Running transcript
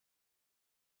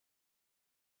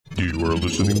You are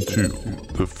listening to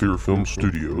the Fear Film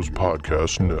Studios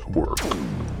Podcast Network.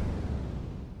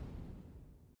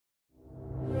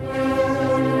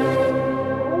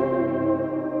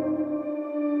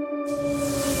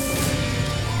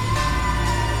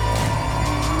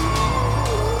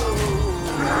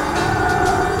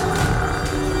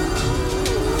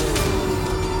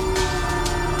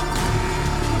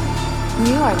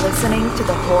 You are listening to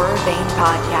the Horror Vein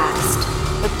Podcast,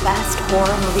 the best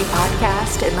horror movie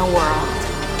podcast in the world,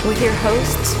 with your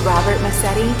hosts Robert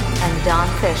Massetti and Don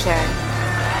Fisher.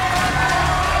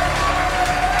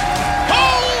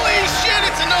 Holy shit,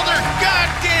 it's another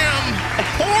goddamn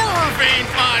Horror Vein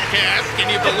Podcast. Can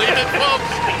you believe it, folks?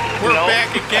 We're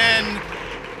back again.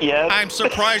 Yes. I'm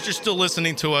surprised you're still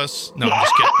listening to us. No,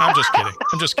 I'm just kidding.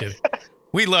 I'm just kidding.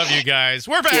 We love you guys.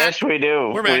 We're back. Yes, we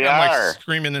do. We're back. We I'm are. like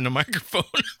screaming in the microphone.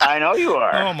 I know you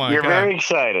are. Oh, my You're God. very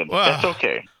excited. Wow. That's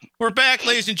okay. We're back,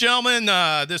 ladies and gentlemen.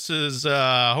 This is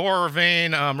Horror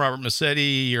Vein. I'm Robert Massetti,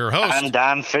 your host. I'm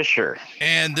Don Fisher.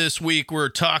 And this week we're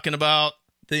talking about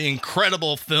the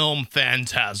incredible film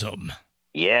Phantasm.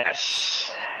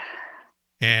 Yes.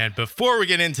 And before we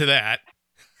get into that,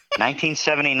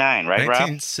 1979, right, Rob?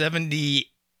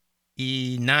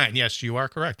 1979. Yes, you are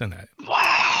correct on that. Wow.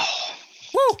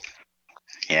 Woo!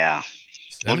 Yeah.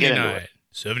 We'll get into 79. it.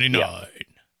 79. Yeah.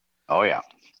 Oh, yeah.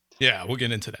 Yeah, we'll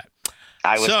get into that.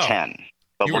 I was So, 10,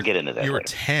 but we'll get into that You were later.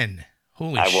 10.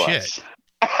 Holy I shit. was.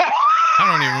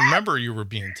 I don't even remember you were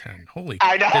being 10. Holy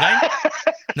I know. Did I?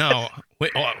 No.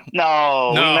 Wait. Oh,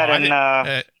 No, we met I in,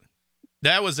 didn't-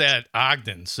 that was at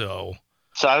Ogden, so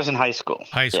so I was in high school.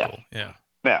 high school. Yeah.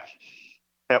 Yeah.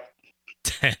 Yep.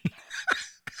 10.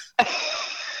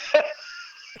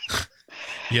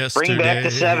 Yes. Bring back the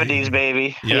 70s,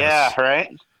 baby. Yes. Yeah, right?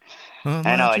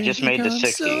 I know, I just made the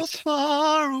 60s. So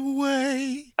far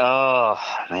away. Oh,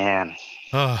 man.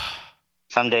 Oh,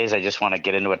 Some days I just want to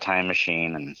get into a time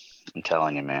machine, and I'm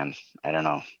telling you, man, I don't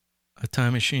know. a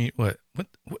time machine. What a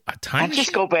time I machine?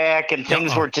 just go back, and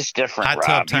things were just different, Hot Rob.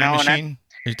 tub time and machine?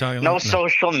 Are you talking no about?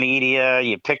 social media.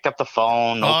 You picked up the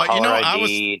phone. No Oh, caller I was,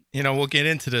 ID. we'll get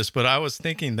into this, but I was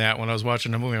thinking that when I was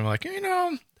watching the movie, I'm like,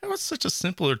 that was such a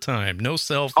simpler time. No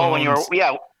cell phones. Oh, when you were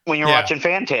Yeah. watching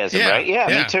Phantasm, Yeah, right? Yeah,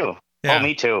 yeah, me too. yeah. Oh,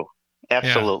 me too.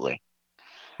 Absolutely.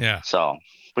 Yeah. So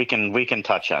we can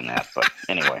touch on that, but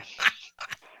anyway.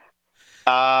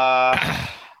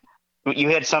 You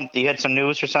had some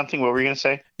news or something. What were you going to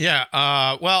say? Yeah.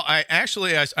 Well,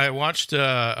 I watched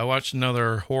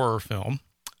another horror film.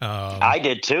 I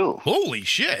did too. Holy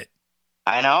shit!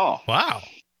 I know. Wow.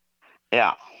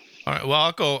 Yeah. All right.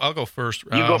 Well, I'll go first. You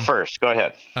go first. Go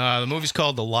ahead. The movie's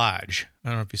called The Lodge. I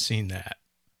don't know if you've seen that.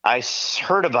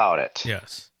 Heard about it.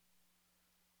 Yes.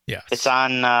 Yes. It's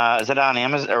on. Is it on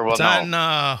Amazon or It's on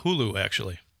Hulu,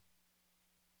 actually.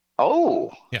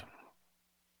 Oh.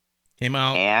 Came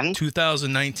out And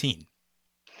 2019.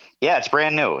 yeah, it's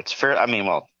brand new. It's fairly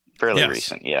Yes.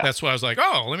 recent. Yeah. That's why I was like,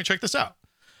 oh, let me check this out.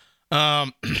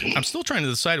 I'm still trying to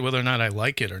decide whether or not I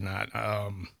like it or not.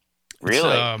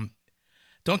 Really?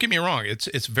 Don't get me wrong.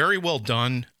 It's very well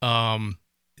done.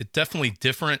 It's definitely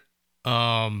different.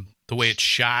 The way it's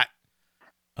shot,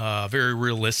 very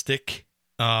realistic.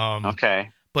 Okay.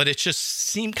 But it just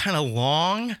seemed kind of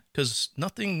long because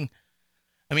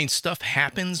stuff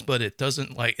happens, but it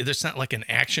doesn't it's not like an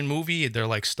action movie. They're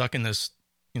like stuck in this,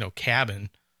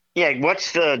 cabin. Yeah.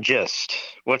 What's the gist?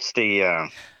 What's the?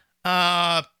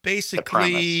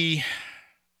 Basically,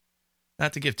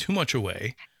 not to give too much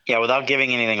away. Yeah, without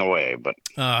giving anything away, but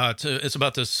It's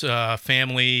about this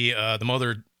family. The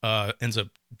mother ends up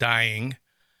dying,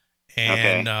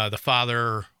 and the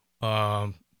father,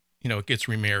 gets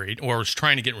remarried or is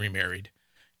trying to get remarried,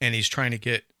 and he's trying to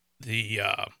get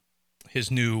his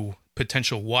new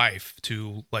potential wife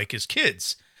to like his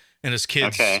kids, and his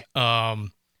kids,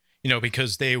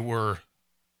 because they were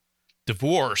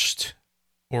divorced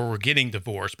or were getting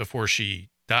divorced before she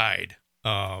died.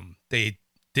 They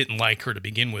didn't like her to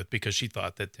begin with because she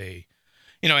thought that they,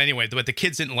 but the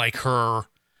kids didn't like her.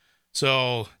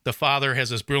 So the father has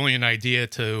this brilliant idea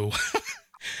to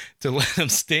let them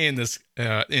stay in this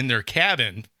in their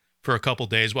cabin for a couple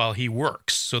days while he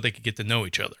works, so they could get to know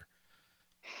each other.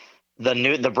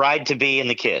 The bride to be and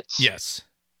the kids. Yes.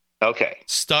 Okay.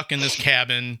 Stuck in this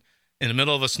cabin in the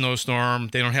middle of a snowstorm.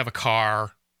 They don't have a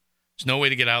car. There's no way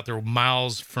to get out. They're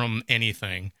miles from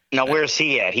anything. Now, where's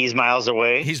he at? He's miles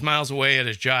away? He's miles away at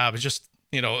his job. It's just,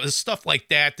 it's stuff like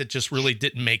that just really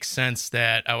didn't make sense,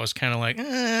 that I was kind of like,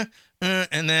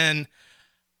 and then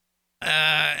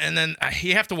And then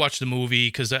you have to watch the movie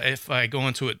because if I go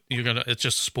into it, it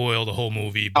just spoil the whole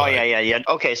movie. But yeah.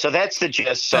 Okay, so that's the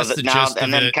gist. So that now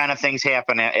and then kind of things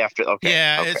happen after. Okay.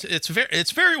 Yeah, okay.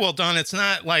 It's very well done. It's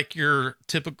not like your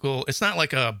typical. It's not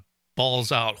like a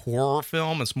balls out horror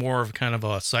film. It's more of kind of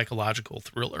a psychological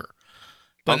thriller,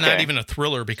 but not even a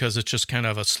thriller because it's just kind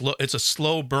of it's a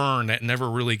slow burn that never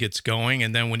really gets going.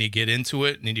 And then when you get into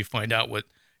it and you find out what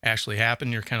actually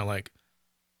happened, you're kind of like,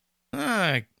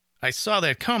 I saw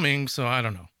that coming, so I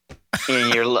don't know.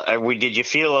 And did you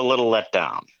feel a little let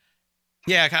down?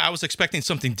 Yeah, I was expecting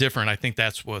something different. I think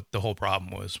that's what the whole problem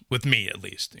was, with me at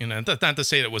least. Not to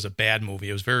say that it was a bad movie.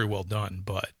 It was very well done,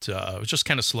 but it was just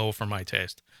kind of slow for my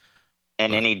taste.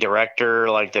 And any director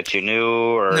like that you knew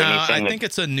or anything? I think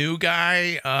it's a new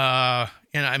guy.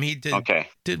 And I mean, he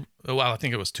did. Well, I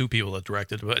think it was two people that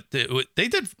directed, but they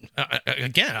did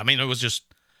again. I mean, it was just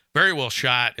very well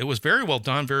shot. It was very well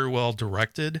done, very well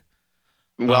directed.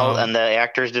 Well, and the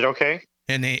actors did okay.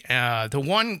 And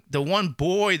the one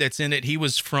boy that's in it, he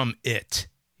was from It.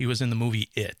 He was in the movie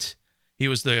It. He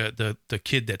was the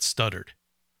kid that stuttered.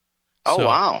 Oh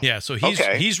wow! Yeah, so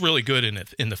he's really good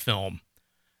in the film.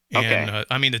 And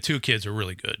I mean, the two kids are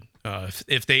really good.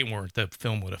 If they weren't, the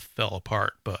film would have fell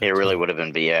apart. But it really would have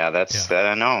been.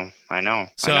 I know. I know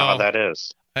how that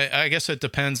is. I guess it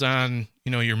depends on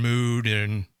your mood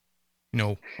and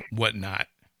whatnot.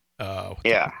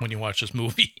 When you watch this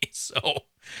movie, so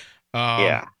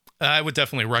I would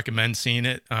definitely recommend seeing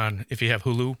it if you have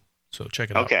Hulu. So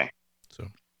check it out. Okay. So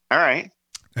all right,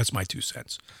 that's my 2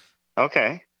 cents.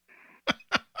 Okay.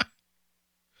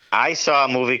 I saw a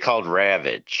movie called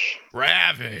Ravage.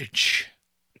 Ravage.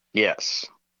 Yes.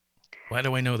 Why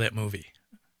do I know that movie?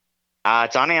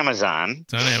 It's on Amazon.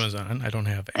 It's on Amazon. I don't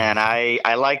have it. And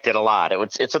I liked it a lot.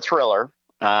 It's a thriller.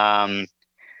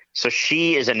 So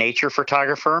she is a nature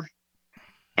photographer,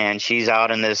 and she's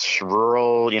out in this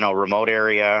rural, remote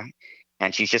area,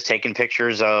 and she's just taking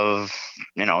pictures of,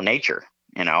 nature,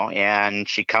 and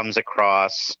she comes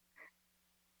across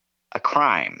a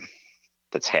crime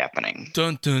that's happening.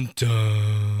 Dun, dun,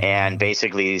 dun. And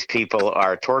basically these people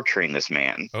are torturing this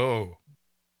man. Oh.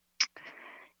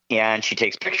 And she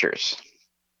takes pictures.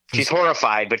 She's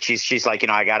horrified, but she's like,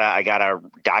 I gotta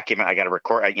document, I gotta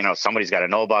record, somebody's got to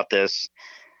know about this.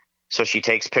 So she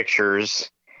takes pictures,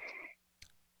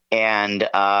 and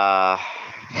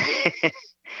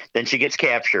then she gets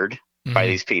captured by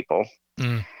these people.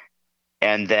 Mm.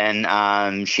 And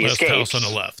then she escapes. House on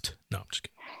the left. No, I'm just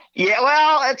kidding. Yeah,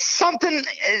 well, it's something.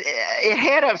 It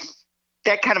had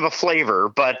that kind of a flavor,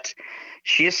 but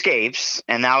she escapes,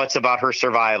 and now it's about her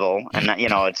survival, and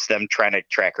it's them trying to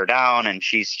track her down, and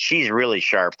she's really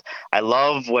sharp. I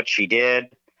love what she did,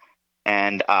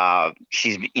 and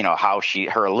she's how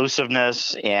her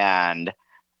elusiveness and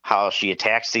how she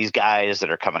attacks these guys that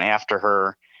are coming after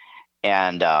her,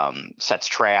 and sets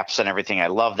traps and everything. I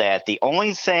love that. The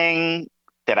only thing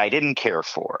that I didn't care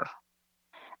for.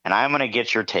 And I'm going to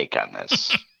get your take on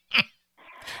this.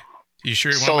 You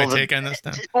sure you want my take on this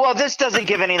then? Well, this doesn't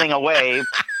give anything away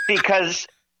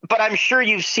but I'm sure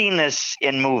you've seen this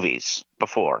in movies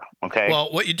before, okay?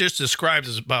 Well, what you just described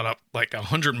is about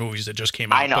 100 movies that just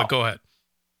came out. I know. But go ahead.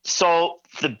 So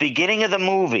the beginning of the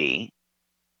movie,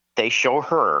 they show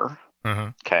her,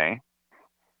 okay,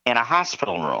 in a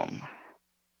hospital room,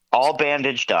 all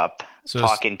bandaged up,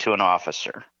 talking to an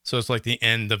officer. So it's like the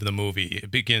end of the movie.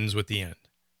 It begins with the end.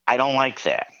 I don't like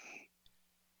that.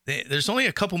 There's only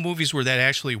a couple movies where that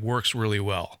actually works really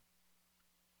well.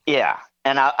 Yeah,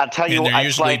 and I'll tell you, they're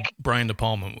usually Brian De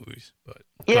Palma movies. But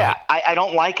yeah, I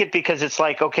don't like it because it's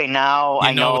like, okay, now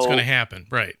I know what's going to happen,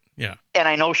 right? Yeah, and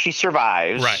I know she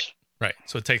survives, right.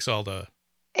 So it takes all the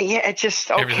it just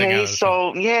okay.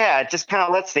 So it just kind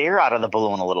of lets the air out of the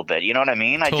balloon a little bit. You know what I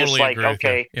mean? Totally I just like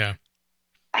agree yeah.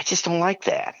 I just don't like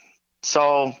that.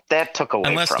 So that took away.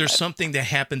 Unless from there's something that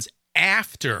happens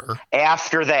after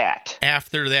that,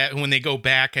 when they go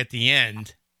back at the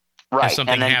end, right,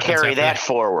 and then carry that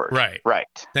forward,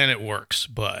 right, then it works.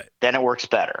 But then it works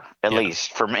better, at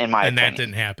least in my opinion. And that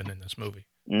didn't happen in this movie.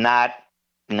 No.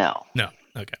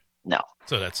 Okay. No.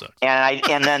 So that sucks.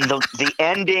 And then the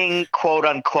ending, quote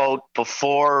unquote,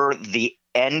 before the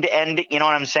end. You know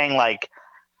what I'm saying? Like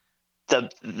the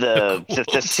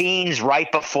scenes right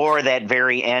before that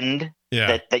very end.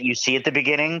 Yeah. That you see at the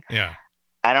beginning. Yeah.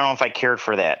 I don't know if I cared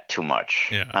for that too much.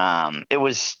 Yeah. It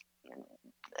was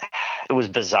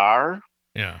bizarre.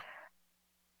 Yeah.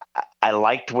 I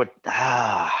liked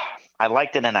I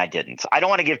liked it and I didn't. I don't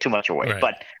want to give too much away,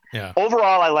 but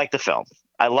overall I like the film.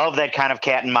 I love that kind of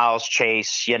cat and mouse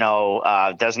chase,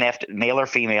 doesn't have to, male or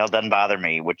female, doesn't bother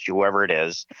me, whoever it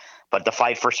is. but the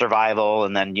fight for survival,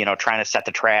 and then, trying to set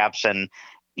the traps and,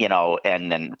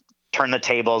 and then turn the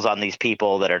tables on these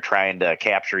people that are trying to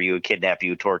capture you, kidnap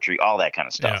you, torture you, all that kind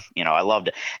of stuff. Yeah. I loved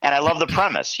it. And I love the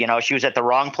premise. She was at the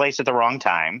wrong place at the wrong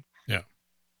time. Yeah.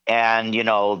 And,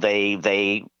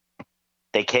 they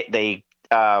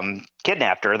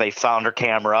kidnapped her. They found her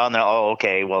camera, and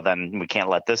okay, well, then we can't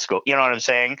let this go. You know what I'm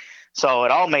saying? So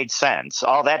it all made sense.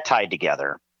 All that tied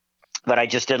together. But I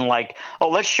just didn't like,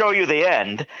 let's show you the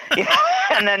end.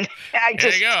 And then there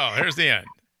you go. Here's the end.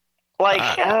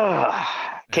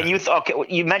 Okay,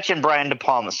 you mentioned Brian De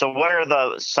Palma. So what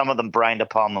are some of the Brian De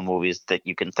Palma movies that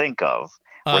you can think of?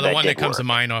 The one that comes to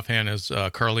mind offhand is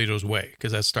Carlito's Way,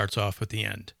 because that starts off with the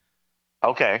end.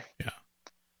 Okay. Yeah.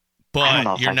 But I don't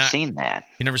know if I've seen that.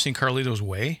 You never seen Carlito's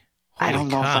Way? I don't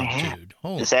know if I have. Dude.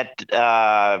 Is that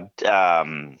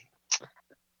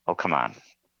come on.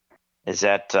 Is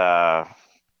that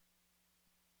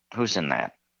who's in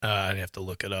that? I'd have to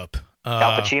look it up.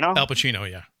 Al Pacino? Al Pacino,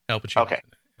 yeah. Al Pacino. Okay.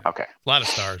 Okay. A lot of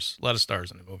stars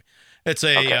in the movie. It's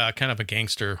a kind of a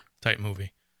gangster type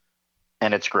movie.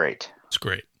 And it's great. It's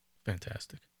great.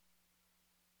 Fantastic.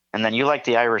 And then you like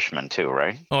The Irishman too,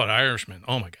 right? Oh, The Irishman.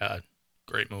 Oh my God.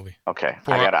 Great movie. Okay.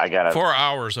 I got it. 4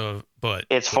 hours but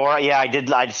it's 4. Yeah,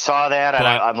 I saw that, and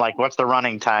I'm like, what's the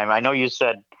running time? I know you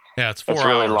said. Yeah, it's 4 hours,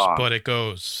 really long, but it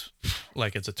goes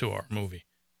like it's a 2-hour movie.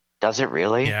 Does it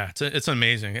really? Yeah, it's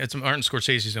amazing. It's Martin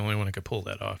Scorsese's the only one that could pull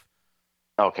that off.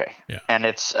 Okay. Yeah. And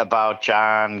it's about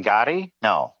John Gotti?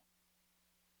 No.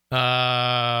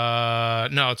 No,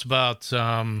 it's about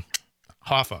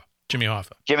Hoffa, Jimmy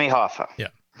Hoffa. Jimmy Hoffa. Yeah.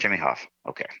 Jimmy Hoffa.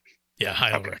 Okay. Yeah, I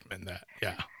don't recommend that.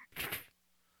 Yeah.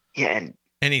 Yeah, and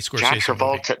any Scorsese John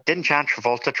Travolta. movie. Didn't John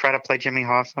Travolta try to play Jimmy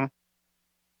Hoffa?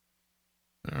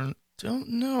 I don't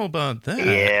know about that.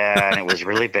 Yeah, and it was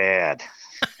really bad.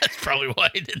 That's probably why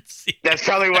I didn't see it. That's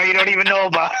probably why you don't even know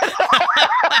about it.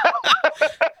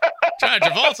 John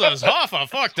Travolta's Hoffa.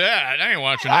 Fuck that. I ain't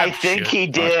watching that I think shit. he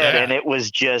did, and it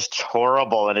was just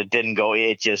horrible, and it didn't go.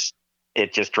 It just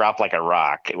dropped like a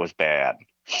rock. It was bad.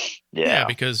 Yeah,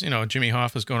 because Jimmy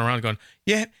Hoffa's going around going,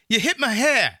 "Yeah, you hit my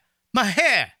hair.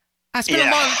 I spent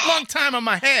a long time on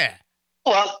my hair."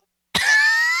 Well,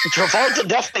 Travolta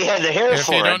definitely had the hair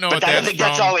for it, but I don't think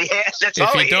that's all he had. If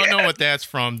you don't know what that's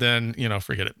from, then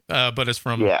forget it. But it's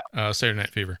from Saturday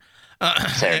Night Fever.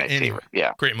 Saturday Night Fever.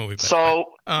 Yeah, great movie.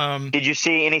 So, did you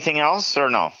see anything else or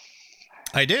no?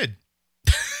 I did.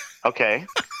 Okay.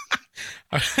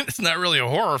 It's not really a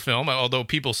horror film, although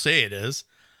people say it is.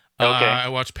 Okay. I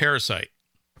watched Parasite.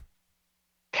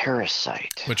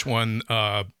 Which won,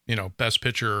 Best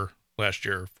Picture last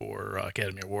year for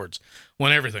Academy Awards.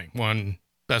 Won everything. Won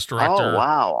Best Director. Oh,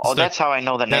 wow. That's how I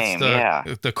know the name.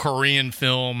 The Korean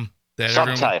film that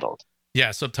subtitled.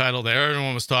 Subtitled that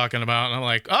everyone was talking about. And I'm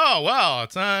like, oh, well,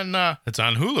 it's on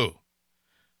Hulu.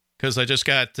 Because I just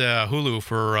got Hulu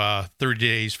for 30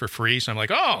 days for free. So I'm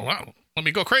like, oh, wow, let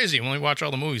me go crazy. Let me watch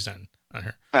all the movies on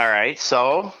here. All right.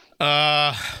 So?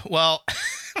 Well,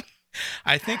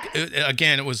 I think,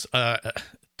 it was,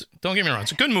 don't get me wrong,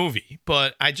 it's a good movie,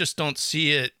 but I just don't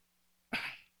see it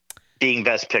being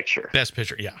Best Picture. Best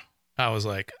Picture, yeah. I was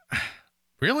like,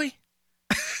 really?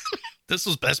 This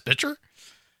was Best Picture?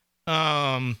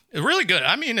 Really good.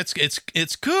 I mean,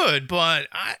 it's good, but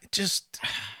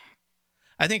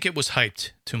I think it was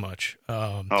hyped too much.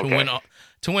 To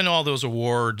win all those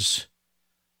awards,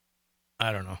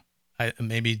 I don't know.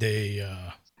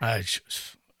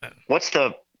 What's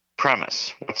the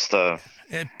premise?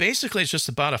 Basically, it's just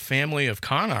about a family of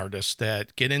con artists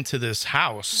that get into this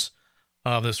house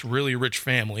of this really rich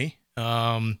family.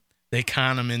 They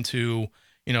con them into,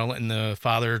 letting the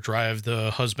father drive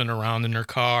the husband around in their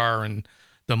car, and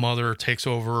the mother takes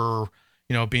over,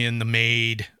 being the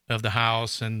maid of the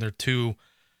house, and the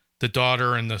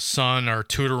daughter and the son are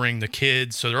tutoring the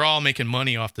kids. So they're all making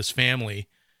money off this family.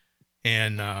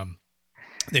 And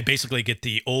they basically get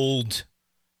the old,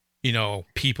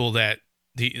 people that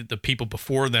the people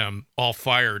before them all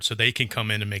fired so they can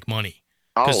come in and make money.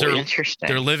 Interesting.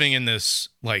 They're living in this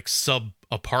like sub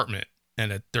apartment,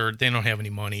 and they don't have any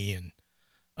money, and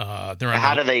how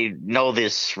do they know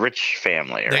this rich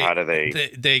family, or how do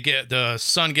they get the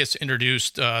son gets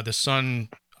introduced? The son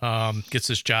gets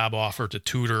this job offer to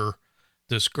tutor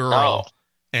this girl.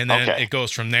 And then it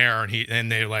goes from there, and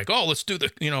they're like, "Oh, let's do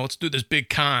this big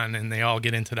con," and they all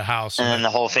get into the house, and then the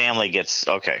whole family gets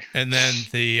okay. And then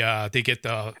they get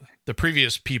the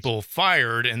previous people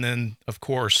fired, and then of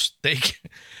course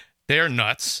they're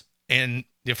nuts, and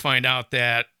you find out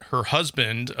that her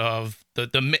husband of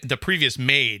the previous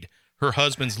maid, her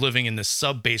husband's living in this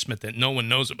sub basement that no one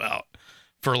knows about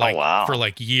for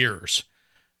years.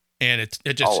 and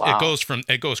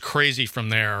it goes crazy from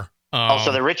there.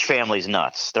 So the rich family's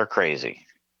nuts. They're crazy.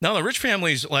 No, the rich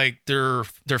families, like, they're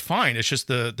fine. It's just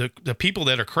the people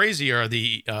that are crazy are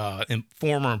the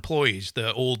former employees,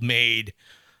 the old maid.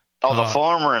 Oh, the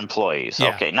former employees.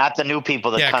 Yeah. Okay, not the new people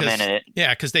that come in it.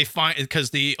 Yeah, because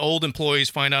the old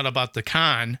employees find out about the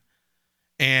con,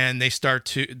 and they start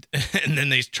to, and then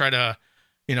they try to,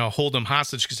 hold them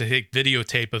hostage because they take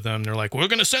videotape of them. They're like, we're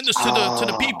going to send this to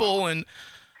the people, and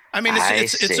I mean,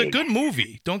 it's a good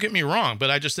movie. Don't get me wrong, but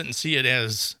I just didn't see it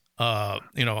as a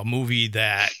movie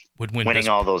that would winning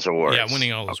all those awards. Yeah,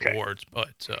 winning all those awards,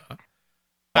 but.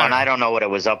 And I don't know what it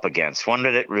was up against. When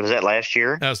was that last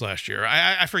year? That was last year.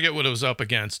 I forget what it was up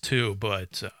against too,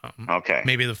 but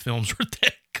maybe the films were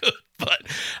that good. But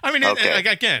I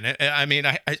mean,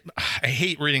 I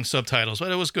hate reading subtitles,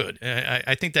 but it was good.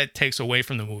 I think that takes away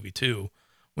from the movie too.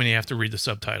 When you have to read the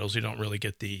subtitles, you don't really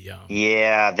get the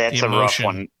that's the a rough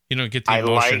one. You don't get the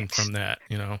emotion from that.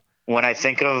 When I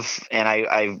think of, and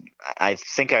I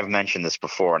think I've mentioned this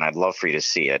before, and I'd love for you to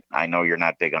see it. I know you're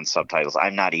not big on subtitles.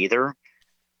 I'm not either.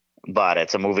 But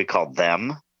it's a movie called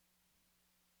Them,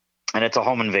 and it's a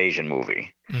home invasion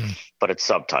movie, but it's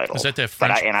subtitled. Is that that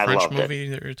French movie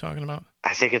that you're talking about?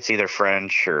 I think it's either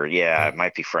French or it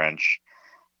might be French.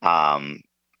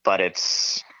 But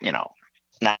it's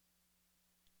not.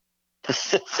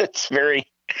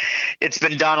 It's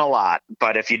been done a lot,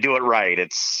 but if you do it right,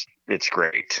 it's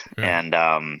great, and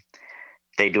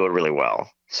they do it really well.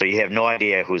 So you have no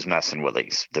idea who's messing with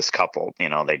this couple.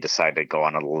 They decide to go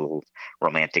on a little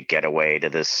romantic getaway to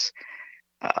this,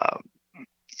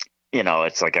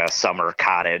 it's like a summer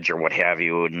cottage or what have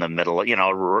you in the middle.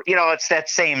 It's that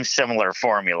same similar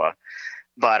formula,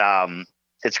 but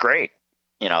it's great.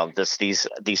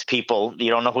 These people, you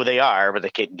don't know who they are, but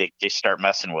they start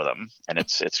messing with them, and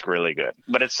it's really good.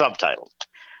 But it's subtitled.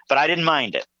 But I didn't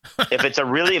mind it. If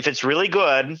it's really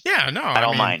good, I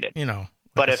don't mind it.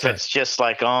 But if it's just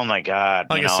like, oh my God,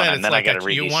 like I said, and then I got to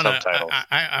read these subtitles.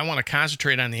 I want to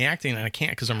concentrate on the acting, and I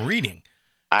can't because I'm reading.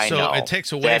 I know. It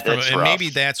takes away from it, and maybe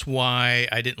that's why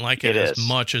I didn't like it as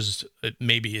much as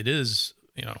maybe it is.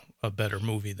 A better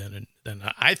movie than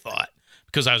I thought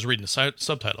because I was reading the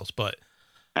subtitles. But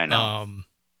I know.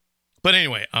 But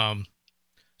anyway,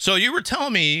 so you were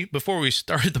telling me before we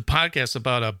started the podcast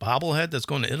about a bobblehead that's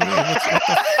going to Italy.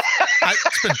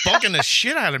 It's been bugging the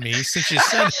shit out of me since you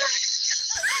said.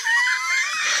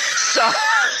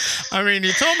 I mean,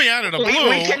 you told me out of the blue,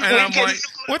 and I'm like,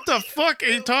 what the fuck are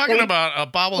you talking about? A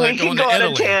bobblehead going to Italy? We can go on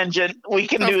a tangent. We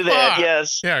can do that,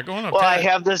 yes. Yeah, go on a Well, I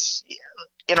have this,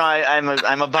 I'm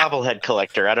a bobblehead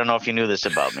collector. I don't know if you knew this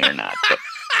about me or not. But...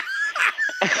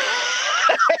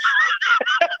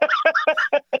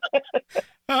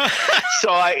 So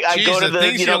I go to the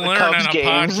Cubs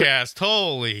games. Podcast.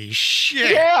 Holy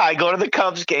shit! Yeah, I go to the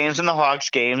Cubs games and the Hawks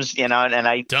games, and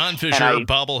I Don Fisher,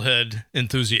 bobblehead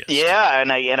enthusiast. Yeah,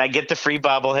 and I get the free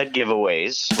bobblehead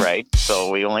giveaways, right?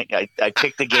 So I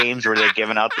pick the games where they're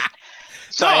giving out.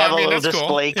 I have a little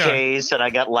display case, and I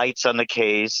got lights on the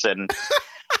case, and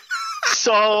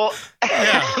so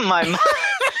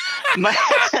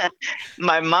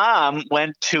my mom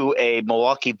went to a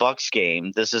Milwaukee Bucks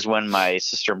game. This is when my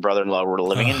sister and brother-in-law were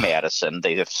living in Madison.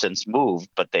 They have since moved,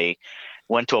 but they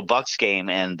went to a Bucks game,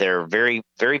 and their very,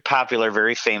 very popular,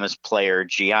 very famous player,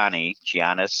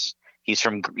 Giannis, he's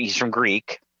from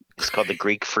Greek. It's called the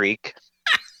Greek Freak.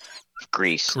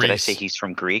 Greece. Did I say he's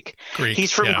from Greek?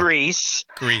 He's from Greece.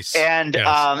 And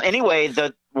anyway,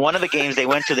 one of the games they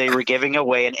went to, they were giving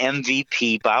away an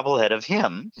MVP bobblehead of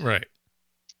him. Right.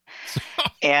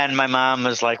 And my mom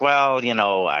was like, well,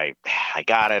 I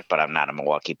got it, but I'm not a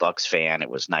Milwaukee Bucks fan. It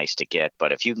was nice to get,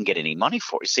 but if you can get any money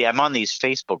for it. See, I'm on these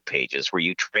Facebook pages where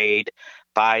you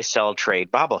buy, sell, trade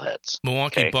bobbleheads.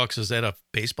 Milwaukee Bucks, is that a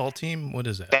baseball team? What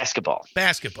is that? Basketball.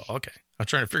 Okay. I'm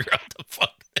trying to figure out the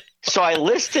fuck. So I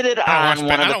listed it on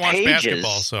one of the pages. I don't watch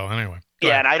basketball, so anyway.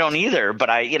 Yeah, and I don't either, but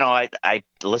I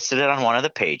listed it on one of the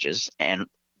pages, and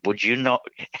would you know,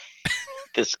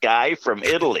 this guy from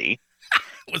Italy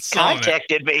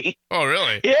contacted me. Oh,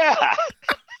 really? Yeah.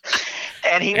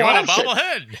 And he wants a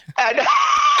bobblehead.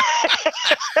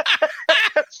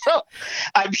 So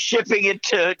I'm shipping it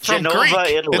to Genova,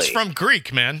 Italy. It's from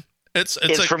Greek, man. It's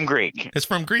from Greek. It's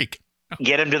from Greek.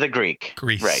 Get him to the Greek.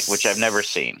 Greece. Right, which I've never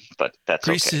seen, but that's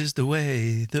Greece okay. Greece is the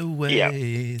way. Yeah.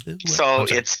 So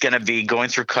it's going to be going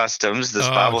through customs. This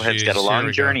bobblehead's got a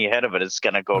long journey ahead of it. It's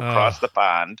going to go across the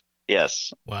pond.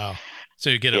 Yes. Wow. So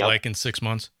you get it like in 6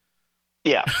 months?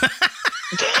 Yeah.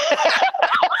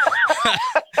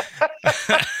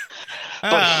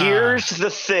 But here's the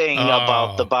thing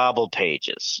about the bobble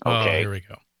pages. Okay. Here we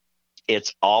go.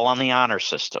 It's all on the honor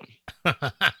system.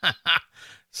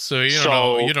 So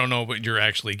you don't know what you're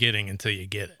actually getting until you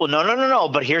get it. Well, no.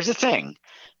 But here's the thing.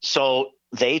 So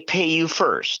they pay you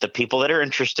first. The people that are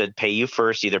interested pay you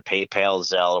first, either PayPal,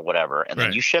 Zelle, or whatever, and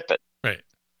then you ship it. Right.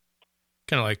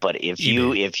 Kind of like. But if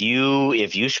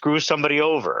you screw somebody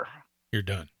over, you're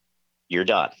done. You're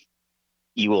done.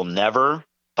 You will never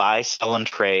buy, sell, and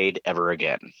trade ever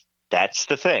again. That's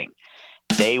the thing.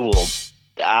 They will.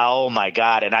 Oh my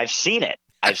God! And I've seen it.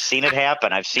 I've seen it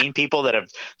happen. I've seen people that have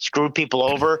screwed people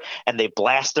over, and they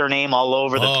blast their name all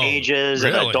over the pages,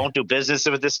 really? and don't do business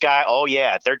with this guy. Oh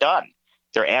yeah, they're done.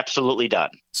 They're absolutely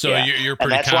done. So yeah. you're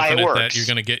pretty confident that you're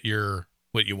going to get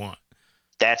what you want.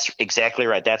 That's exactly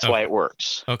right. That's why it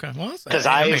works. Okay, well,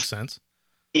 that makes sense.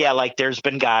 Yeah, like there's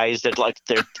been guys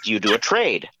that you do a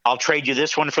trade. I'll trade you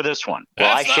this one for this one.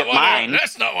 Well, I ship mine.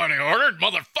 That's not what I ordered,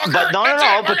 motherfucker. But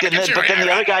no. But then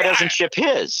the other guy doesn't ship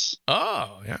his.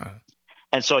 Oh yeah.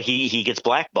 And so he gets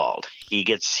blackballed. He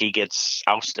gets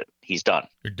ousted. He's done.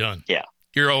 You're done. Yeah.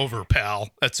 You're over, pal.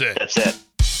 That's it.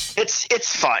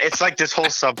 It's fun. It's like this whole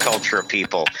subculture of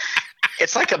people.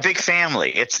 It's like a big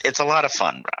family. It's a lot of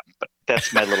fun, Rob. But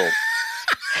that's my little.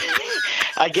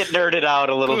 I get nerded out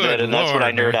a little bit, and that's what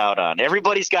I nerd out on.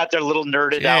 Everybody's got their little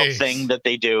nerded out thing that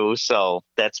they do, so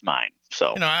that's mine.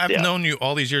 So I've known you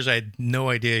all these years. I had no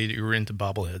idea you were into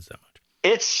bobbleheads that much.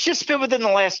 It's just been within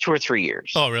the last 2 or 3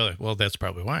 years. Oh, really? Well, that's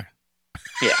probably why.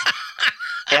 Yeah.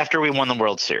 After we won the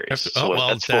World Series. That's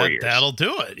 4 years. That'll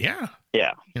do it. Yeah.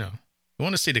 Yeah. You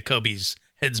want to see the Cubbies'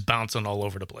 heads bouncing all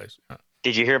over the place.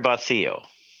 Did you hear about Theo?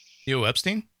 Theo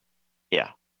Epstein? Yeah.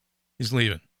 He's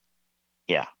leaving.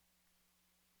 Yeah.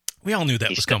 We all knew that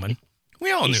was coming.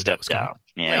 We all knew that was coming.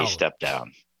 Yeah, he stepped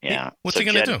down. Yeah. What's he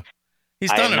going to do?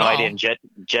 He's I done have it no all. idea.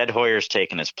 Jed Hoyer's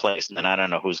taken his place, and then I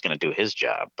don't know who's going to do his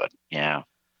job. But yeah,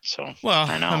 so well,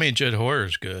 I know. I mean, Jed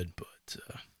Hoyer's good, but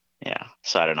yeah.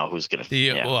 So I don't know who's going to.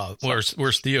 Theo. Yeah, well,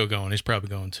 where's Theo going? He's probably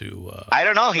going to. I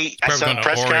don't know. I saw a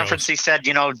press conference. He said,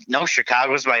 no,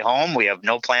 Chicago's my home. We have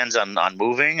no plans on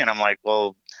moving. And I'm like,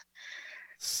 well,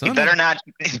 you better not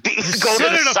go to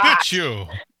the Sox. You.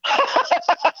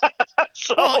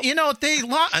 Well, they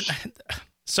lost.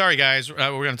 Sorry, guys. We're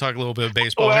going to talk a little bit of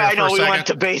baseball. Well, here I know for a we second. went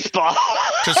to baseball.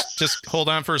 just hold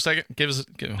on for a second.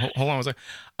 Hold on a second.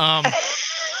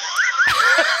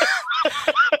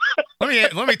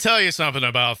 Let me tell you something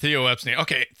about Theo Epstein.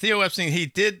 Okay, Theo Epstein. He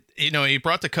did. He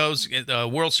brought the Cubs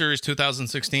World Series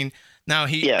 2016. Now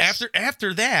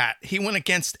after that, he went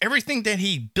against everything that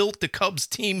he built the Cubs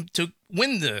team to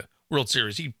win the World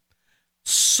Series. He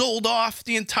sold off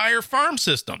the entire farm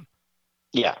system.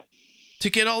 Yeah. To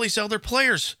get all these other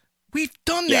players. We've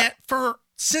done that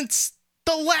since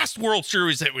the last World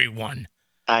Series that we won.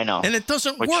 I know. And it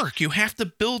doesn't work. You have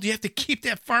to keep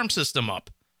that farm system up.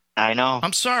 I know.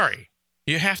 I'm sorry.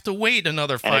 You have to wait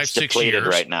another 5-6 years. It's depleted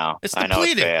right now. It's depleted. I know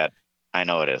it's bad. I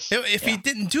know it is. If he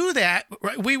didn't do that,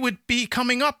 we would be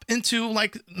coming up into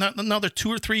like another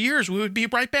 2 or 3 years. We would be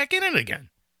right back in it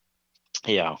again.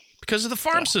 Yeah. Because of the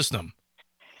farm system.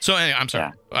 So anyway, I'm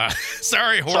sorry.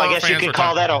 Sorry, horror fans. So I guess you could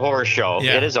call that a horror show.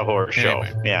 Yeah. It is a horror show.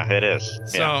 Anyway. Yeah, it is.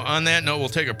 So on that note, we'll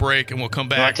take a break and we'll come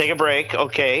back. You want to take a break?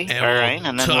 Okay. And all right.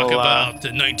 And then talk we'll about the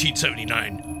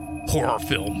 1979 horror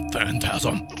film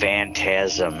Phantasm.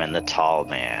 Phantasm and the Tall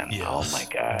Man. Yes. Oh my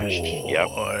gosh. Boy. Yep.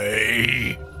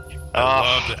 I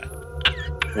love that.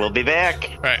 We'll be back.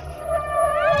 All right.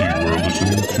 You are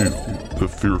listening to the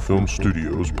Fear Film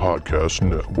Studios Podcast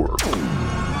Network.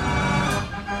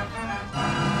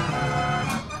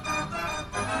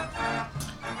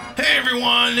 Hey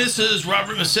everyone, this is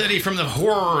Robert Massetti from the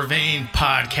Horror Vein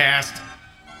Podcast.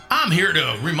 I'm here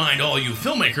to remind all you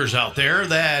filmmakers out there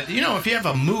that, if you have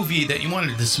a movie that you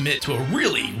wanted to submit to a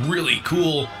really, really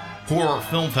cool horror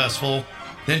film festival,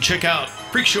 then check out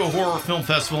Freak Show Horror Film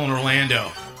Festival in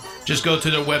Orlando. Just go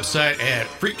to their website at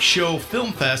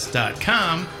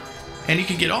freakshowfilmfest.com and you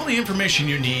can get all the information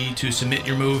you need to submit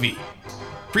your movie.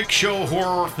 Freak Show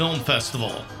Horror Film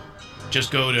Festival.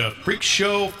 Just go to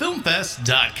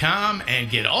freakshowfilmfest.com and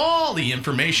get all the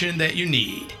information that you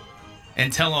need.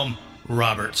 And tell them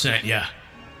Robert sent ya.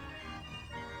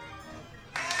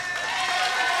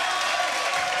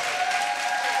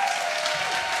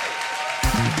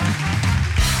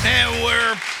 And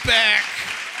we're back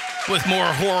with more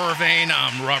Horror Vein.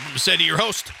 I'm Robert Massetti, your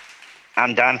host.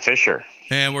 I'm Don Fisher.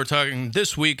 And we're talking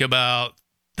this week about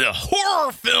the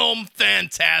horror film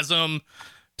Phantasm,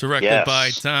 directed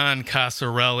by Don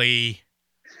Coscarelli.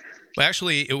 Well,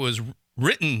 actually, it was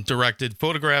written, directed,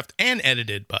 photographed, and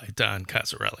edited by Don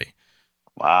Coscarelli.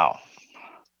 Wow.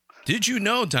 Did you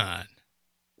know, Don?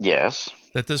 Yes.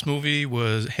 That this movie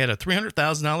had a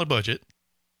 $300,000 budget.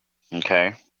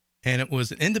 Okay. And it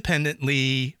was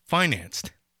independently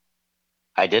financed.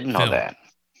 I didn't know film. that.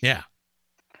 Yeah.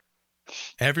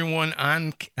 Everyone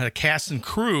on cast and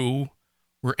crew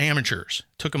were amateurs.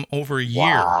 Took them over a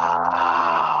year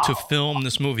to film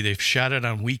this movie. They've shot it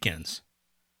on weekends.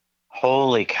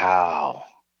 Holy cow.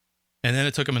 And then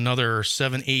it took them another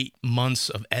 7-8 months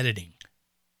of editing.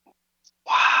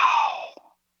 Wow.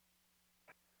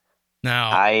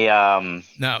 Now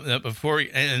before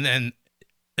and then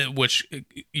which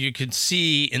you can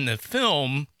see in the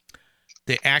film,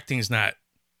 the acting's not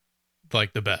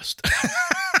like the best.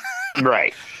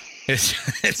 Right.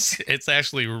 It's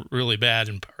actually really bad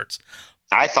in parts.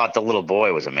 I thought the little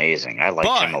boy was amazing. I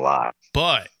liked him a lot.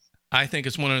 But I think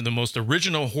it's one of the most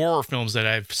original horror films that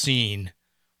I've seen.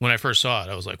 When I first saw it,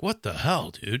 I was like, what the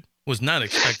hell, dude? Was not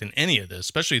expecting any of this,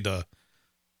 especially the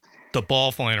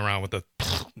ball flying around with the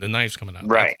knives coming out.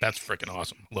 Right. That's freaking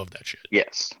awesome. Love that shit.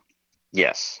 Yes.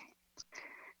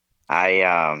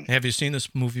 Have you seen this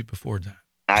movie before, Don?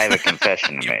 I have a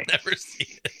confession to make. Never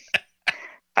seen it.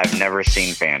 I've never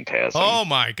seen Phantasm. Oh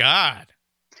my God.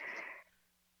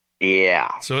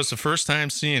 Yeah. So it's the first time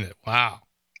seeing it. Wow.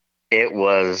 It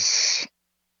was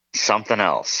something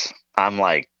else. I'm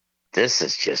like, this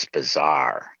is just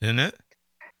bizarre. Isn't it?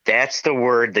 That's the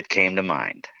word that came to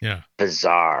mind. Yeah.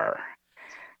 Bizarre.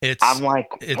 I'm like,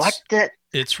 what the?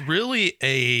 It's really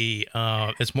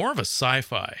it's more of a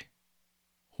sci-fi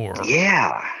horror.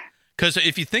 Yeah. Because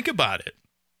if you think about it,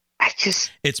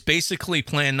 it's basically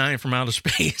Plan 9 from outer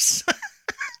space.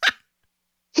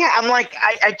 Yeah, I'm like,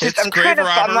 I'm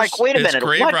like, wait a minute. It's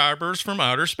grave robbers from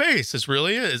outer space. It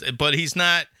really is. But he's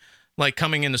not like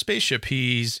coming in a spaceship.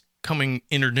 He's coming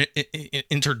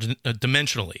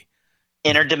interdimensionally.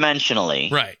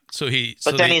 Right. So he's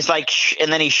like,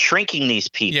 and then he's shrinking these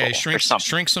people. Yeah, he shrinks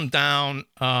them down.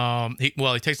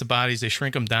 He takes the bodies, they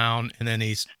shrink them down, and then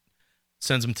he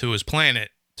sends them to his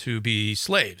planet to be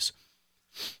slaves.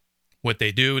 What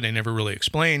they do, they never really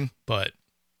explain, but.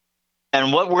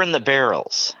 And what were in the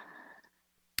barrels?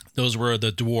 Those were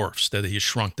the dwarfs that he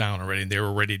shrunk down already. They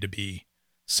were ready to be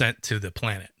sent to the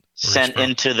planet. Sent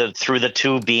through the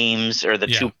two beams or the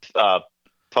two posts.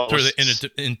 Through the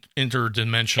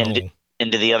interdimensional.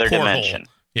 Into the other dimension.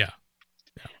 Yeah.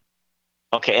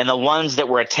 Okay, and the ones that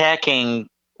were attacking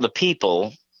the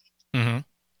people. Mm-hmm.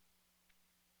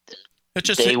 They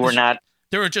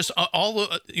were just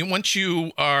once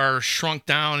you are shrunk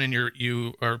down and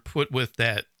you are put with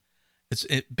that, it's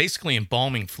basically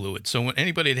embalming fluid. So when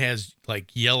anybody that has like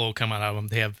yellow come out of them,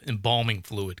 they have embalming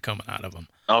fluid coming out of them.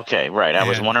 Okay, right. I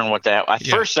was wondering what that.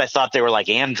 First, I thought they were like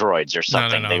androids or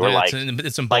something. No. They were like from Aliens.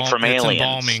 It's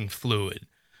embalming fluid.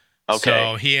 Okay.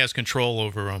 So he has control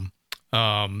over them.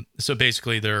 So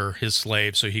basically, they're his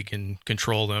slaves, so he can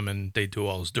control them, and they do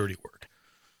all his dirty work.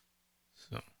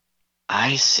 So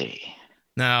I see.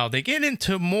 Now they get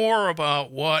into more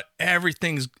about what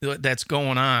everything's that's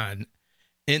going on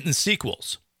in the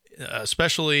sequels,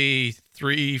 especially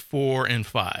 3, 4, and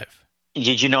 5.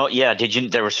 Did you know? Yeah.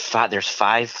 There's 5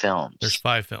 films. There's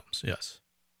 5 films. Yes.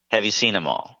 Have you seen them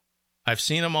all? I've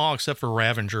seen them all except for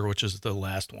Ravager, which is the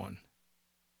last one.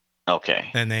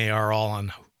 Okay. And they are all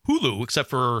on Hulu except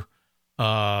for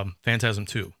Phantasm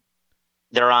 2.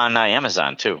 They're on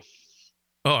Amazon too.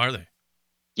 Oh, are they?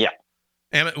 Yeah.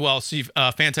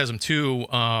 Phantasm 2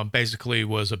 basically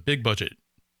was a big budget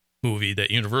movie that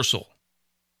Universal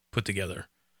put together.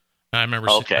 I remember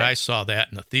I saw that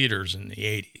in the theaters in the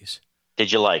 80s.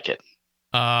 Did you like it?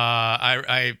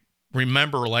 I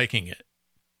remember liking it,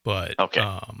 but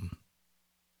I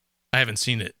haven't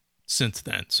seen it since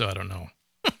then, so I don't know.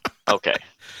 Okay.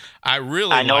 I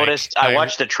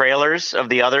watched the trailers of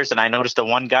the others, and I noticed the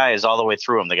one guy is all the way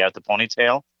through them. The guy with the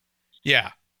ponytail?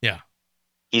 Yeah.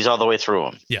 He's all the way through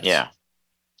them. Yes. Yeah.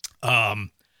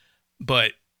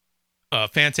 But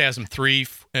Phantasm 3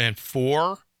 and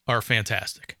 4 are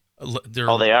fantastic.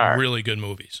 They are really good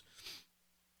movies.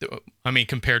 I mean,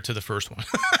 compared to the first one.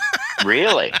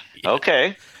 Really? Yeah.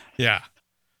 Okay. Yeah.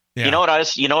 You know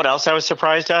what else I was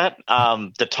surprised at?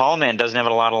 The tall man doesn't have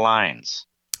a lot of lines.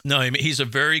 No, I mean, he's a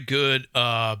very good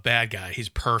bad guy. He's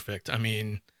perfect. I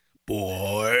mean,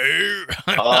 boy,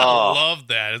 I love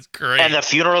that. It's great. And the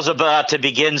funeral's about to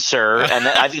begin, sir. And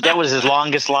I think that was his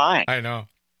longest line. I know.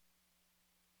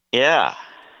 Yeah.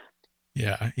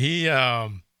 Yeah. He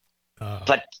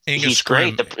but Angus he's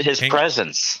Scrimm, great. His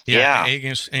presence. Yeah.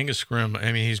 Angus Scrimm.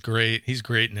 I mean, he's great. He's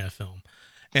great in that film.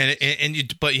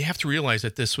 But you have to realize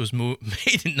that this was made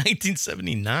in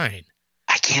 1979.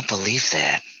 I can't believe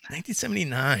that.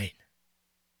 1979.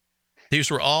 These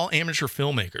were all amateur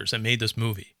filmmakers that made this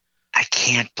movie. I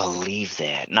can't believe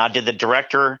that. Now, did the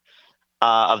director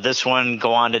of this one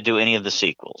go on to do any of the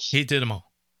sequels? He did them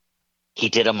all. He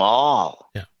did them all.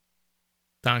 Yeah.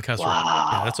 Don Coscarelli. Wow.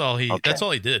 Yeah, that's all he. Okay. That's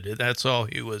all he did. That's all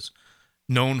he was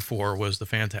known for was the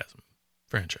Phantasm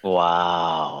franchise.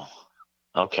 Wow.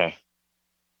 Okay.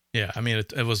 Yeah, I mean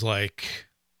it was like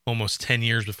almost 10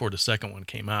 years before the second one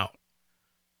came out.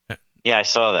 Yeah, I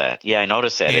saw that. Yeah, I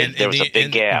noticed that. There was a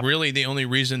big gap. Really, the only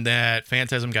reason that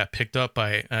Phantasm got picked up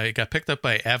by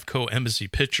Avco Embassy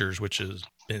Pictures, which has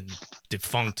been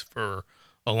defunct for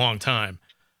a long time,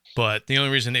 but the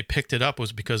only reason they picked it up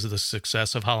was because of the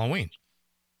success of Halloween.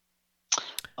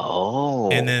 Oh.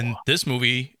 And then this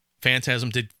movie, Phantasm,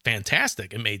 did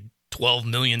fantastic. It made $12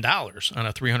 million on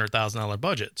a $300,000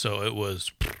 budget, so it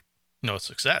was a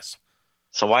success.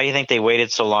 So why do you think they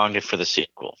waited so long for the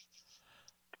sequel?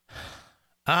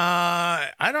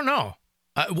 I don't know.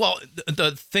 Well,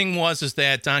 the thing is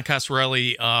that Don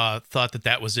Coscarelli thought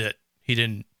that was it. He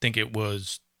didn't think it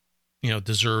was,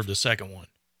 deserved a second one.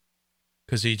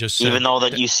 Because he just said, even though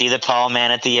that you see the tall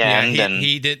man at the end,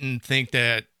 he didn't think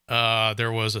that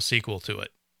there was a sequel to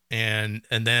it. And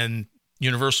then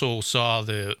Universal saw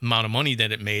the amount of money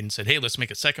that it made and said, "Hey, let's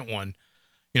make a second one.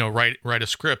 Write a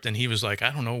script." And he was like,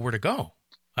 "I don't know where to go."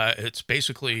 It's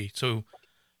basically so.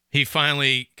 He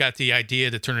finally got the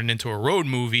idea to turn it into a road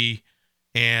movie,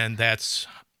 and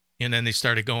then they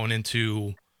started going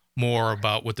into more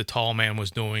about what the tall man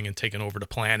was doing and taking over the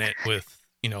planet with,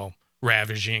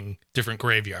 ravaging different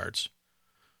graveyards.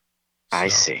 So, I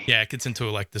see. Yeah, it gets into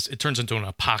like this. It turns into an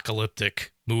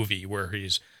apocalyptic movie where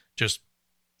he's just,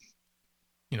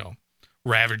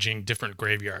 ravaging different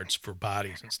graveyards for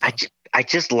bodies and stuff. I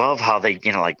just love how they,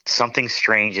 like something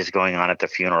strange is going on at the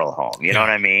funeral home. You know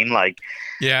what I mean? Like,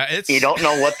 yeah, you don't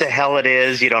know what the hell it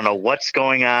is. You don't know what's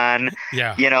going on.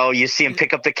 Yeah. You see him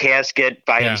pick up the casket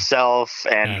by himself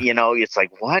and, it's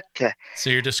like, what?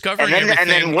 So you're discovering and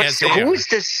then who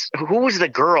was the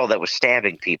girl that was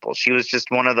stabbing people? She was just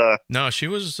one of the... No, she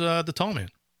was the tall man.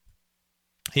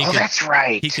 That's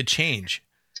right. He could change.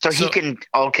 So he can...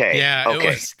 Okay. Yeah,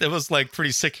 okay. It was like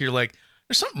pretty sick. You're like,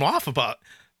 there's something off about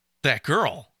that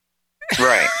girl.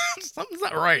 Right. Something's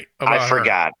not right about I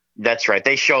forgot. Her. That's right.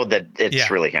 They showed that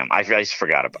it's really him. I just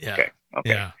forgot about it. Okay.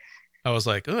 Yeah. I was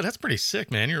like, oh, that's pretty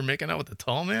sick, man. You were making out with the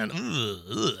tall man?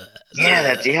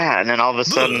 Yeah. And then all of a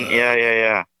sudden,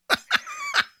 yeah.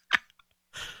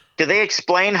 Do they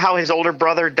explain how his older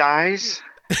brother dies?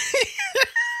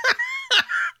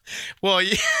 Well,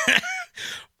 yeah.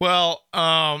 Well,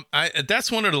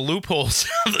 that's one of the loopholes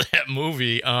of that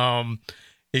movie.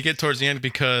 You get towards the end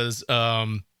because all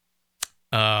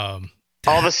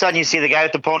of a sudden you see the guy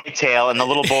with the ponytail and the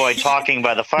little boy talking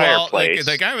by the fireplace.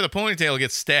 The guy with the ponytail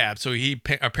gets stabbed, so he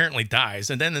apparently dies.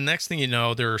 And then the next thing you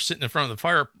know, they're sitting in front of the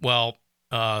fire. Well,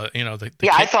 the kid,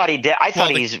 I thought he did. I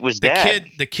thought he was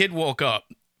dead. The kid woke up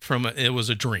from it was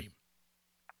a dream.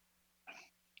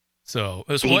 So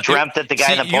he dreamt that the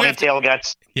guy in the ponytail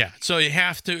got. Yeah, so you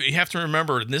have to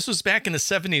remember this was back in the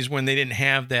 70s when they didn't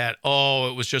have that. Oh,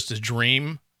 it was just a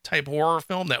dream type horror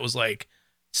film that was like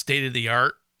state of the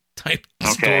art type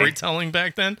storytelling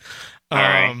back then. All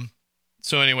right.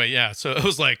 So anyway, yeah. So it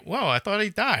was like, whoa, I thought he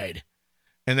died,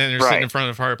 and then they're sitting in front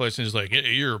of the fireplace and he's like,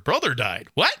 your brother died.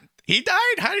 What? He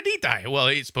died? How did he die? Well,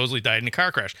 he supposedly died in a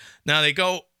car crash. Now they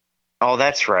go. Oh,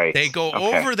 that's right. They go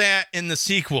over that in the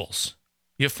sequels.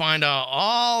 You find out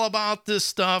all about this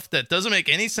stuff that doesn't make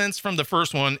any sense from the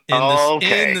first one in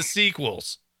the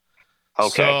sequels.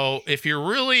 Okay. So if you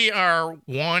really are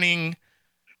wanting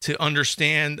to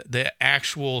understand the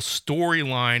actual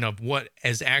storyline of what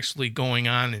is actually going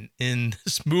on in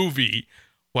this movie,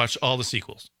 watch all the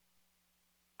sequels.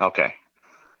 Okay.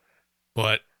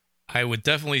 But I would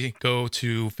definitely go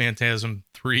to Phantasm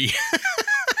 3.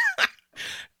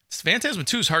 Phantasm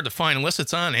 2 is hard to find unless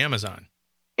it's on Amazon.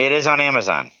 It is on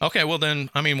Amazon. Okay, well then,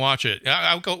 watch it.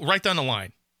 I'll go right down the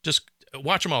line. Just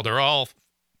watch them all. They're all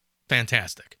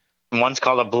fantastic. One's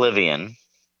called Oblivion.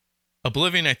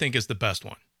 Oblivion, I think, is the best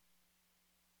one.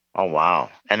 Oh,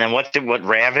 wow. And then what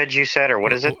Ravage you said, or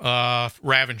what is it?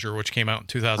 Ravager, which came out in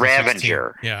 2016.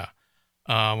 Ravager. Yeah.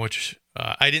 Which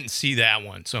I didn't see that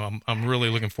one, so I'm really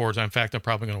looking forward to it. In fact, I'm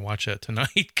probably going to watch that tonight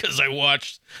because I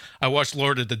watched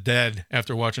Lord of the Dead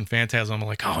after watching Phantasm. I'm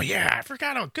like, oh yeah, I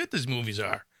forgot how good these movies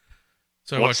are.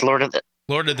 So what's Lord of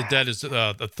the Dead is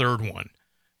the third one.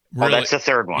 Really, that's the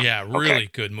third one. Yeah, really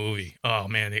good movie. Oh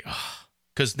man,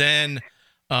 because then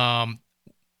that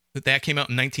came out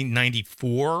in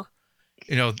 1994.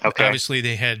 Obviously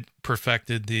they had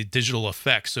perfected the digital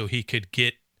effects, so he could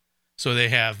get. So they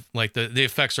have like the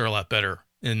effects are a lot better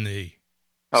in the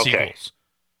sequels,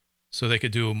 so they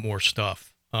could do more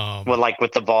stuff. Well, like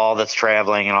with the ball that's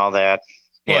traveling and all that.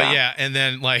 Well, yeah, and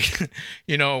then like,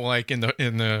 like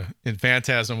in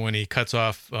Phantasm when he cuts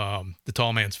off the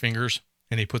tall man's fingers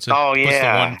and he puts the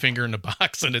one finger in the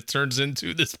box and it turns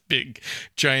into this big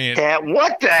giant.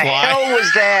 What the hell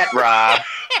was that, Rob?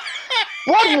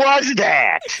 What was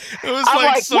that? It was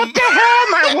what the hell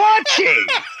am I watching?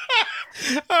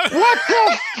 What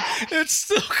the? It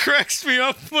still cracks me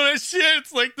up when I see it.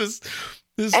 It's like this.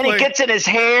 And it gets in his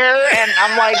hair, and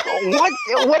I'm like,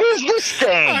 what is this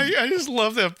thing? I just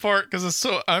love that part because it's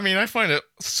so, I find it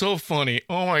so funny.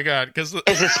 Oh my God. Is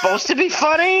it supposed to be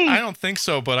funny? I don't think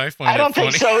so, but I find it funny. I don't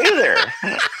think so either.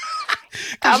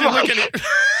 I'm looking at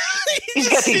he's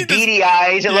got these beady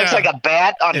eyes. It looks like a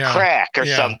bat on crack or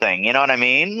something. You know what I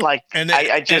mean? Like, and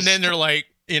then, and then they're like,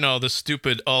 the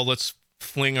stupid, let's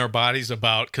fling our bodies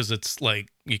about because it's like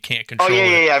you can't control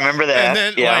it. Yeah, I remember that.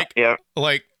 And then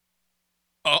like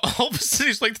all of a sudden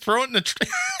he's like throw it in the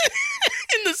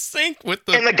in the sink with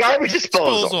the in the garbage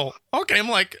disposal. Okay, I'm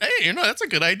like, hey, that's a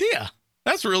good idea.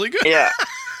 That's really good. Yeah.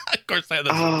 Of course that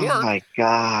doesn't work. Oh my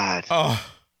God. Oh,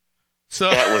 so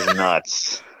that was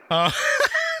nuts.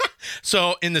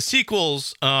 So in the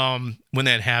sequels, when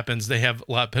that happens, they have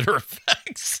a lot better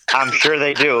effects. I'm sure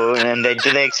they do. And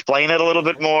do they explain it a little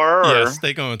bit more? Or? Yes,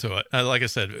 they go into it. Like I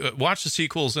said, watch the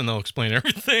sequels and they'll explain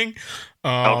everything.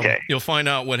 Okay. You'll find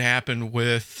out what happened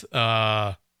with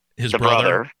his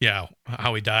brother. Yeah,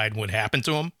 how he died, what happened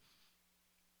to him.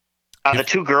 Are the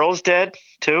two girls dead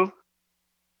too?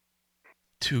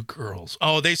 Two girls.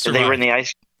 Oh, they survived. They were in the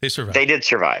ice. They survived. They did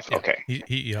survive. Yeah. Okay.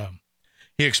 He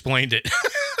explained it.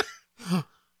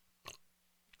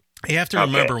 You have to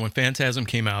remember when Phantasm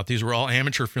came out, these were all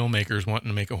amateur filmmakers wanting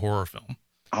to make a horror film.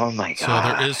 Oh my God.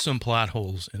 So there is some plot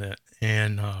holes in it.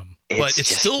 And but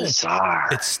it's still bizarre.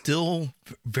 It's still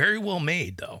very well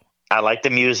made though. I like the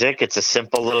music. It's a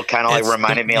simple little kind of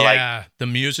reminded me of like the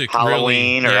music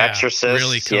Halloween or Exorcist.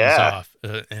 Really comes off.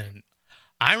 And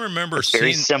I remember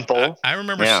very simple. I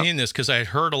remember seeing this because I had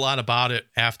heard a lot about it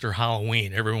after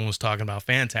Halloween. Everyone was talking about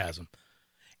Phantasm.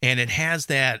 And it has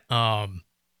that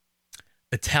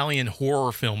Italian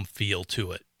horror film feel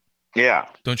to it. Yeah.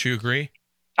 Don't you agree?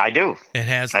 I do. It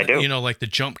has, like the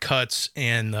jump cuts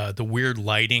and the weird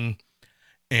lighting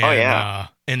and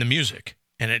and the music.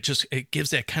 And it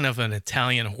gives that kind of an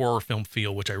Italian horror film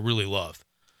feel, which I really love.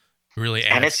 Really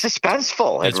adds. And it's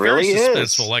suspenseful. It's really very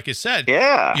suspenseful. Like I said,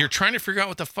 you're trying to figure out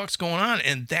what the fuck's going on.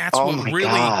 And that's what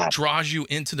really draws you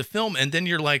into the film. And then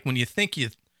you're like, when you think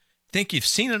you've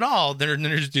seen it all,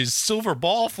 there's this silver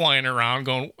ball flying around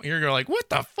you're like, what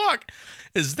the fuck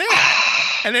is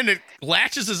that? And then it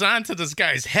latches onto this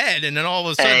guy's head, and then all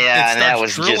of a sudden it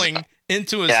starts drilling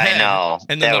into his head. I know.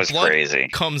 And then the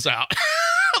blood comes out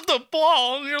of the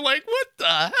ball, and you're like, what the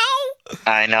hell?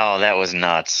 I know, that was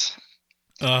nuts.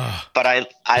 But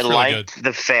I liked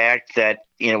the fact that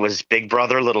it was Big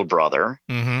Brother, Little Brother.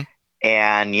 Mm-hmm.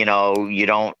 And, you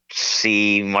don't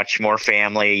see much more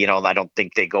family. I don't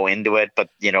think they go into it, but,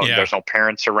 there's no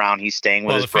parents around. He's staying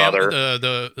with his brother.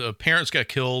 The parents got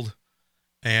killed,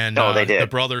 and they did. The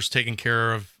brother's taking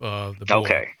care of the boy.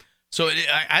 Okay. So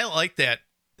I like that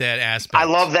aspect. I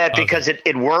love that because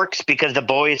it works because the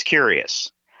boy is curious.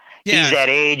 Yeah. He's that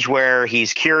age where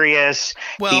he's curious.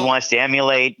 Well, he wants to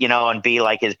emulate, and be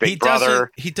like his big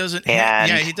brother. He doesn't have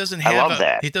that.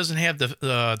 He doesn't have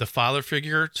the father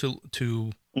figure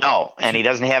to. No, and he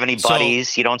doesn't have any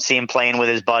buddies. You don't see him playing with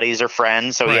his buddies or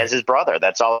friends. So he has his brother.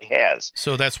 That's all he has.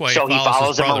 So that's why. So he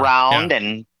follows him around,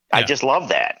 and I just love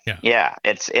that. Yeah,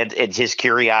 it's his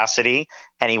curiosity,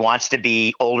 and he wants to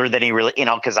be older than he really,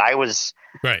 because I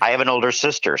have an older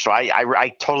sister, so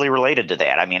I totally related to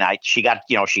that. I mean, she got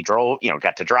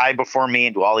to drive before me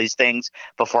and do all these things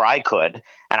before I could,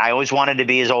 and I always wanted to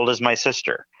be as old as my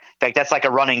sister. In fact, that's like a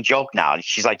running joke now.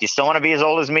 She's like, "You still want to be as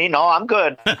old as me?" No, I'm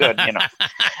good.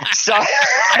 So,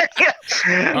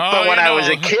 but when I was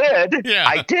a kid,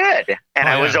 I did, and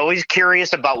I was always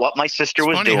curious about what my sister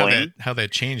was doing. How that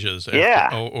changes,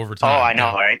 over time. Oh, I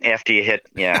know, right? After you hit,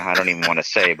 I don't even want to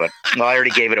say, but I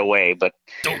already gave it away. But,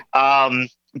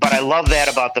 but I love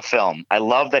that about the film. I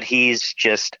love that he's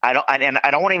just. I don't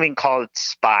want to even call it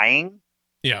spying.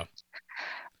 Yeah,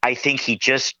 I think he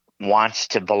just wants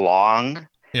to belong.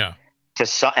 Yeah.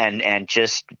 And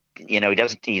just he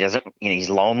doesn't he's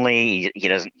lonely. He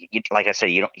doesn't like I said,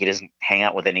 he doesn't hang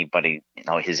out with anybody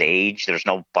his age. There's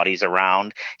no buddies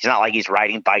around. He's not like he's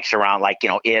riding bikes around like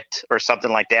It or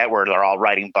something like that where they're all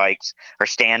riding bikes or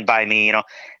Stand By Me.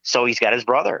 So he's got his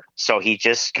brother. So he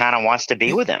just kind of wants to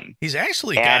be with him. He's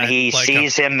actually he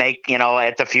sees him make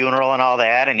at the funeral and all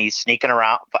that, and he's sneaking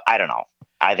around. But I don't know.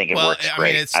 I think it works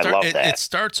great. I love that. It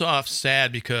starts off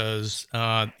sad because,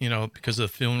 because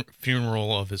of the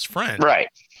funeral of his friend. Right.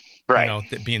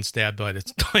 Being stabbed by the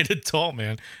tall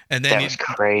man. And then that was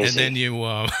crazy. And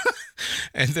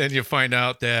then you find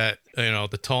out that,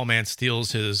 the tall man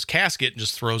steals his casket and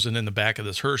just throws it in the back of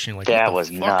this hearse. And you're like, what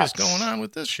the fuck is going on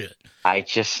with this shit?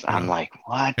 I'm like,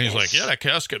 what? And he's like, yeah, that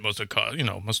casket must have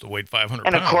weighed 500 pounds.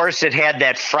 And of course it had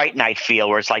that Fright Night feel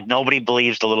where it's like nobody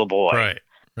believes the little boy. Right.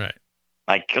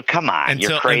 Like, come on,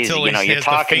 you're crazy. You're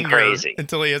talking crazy.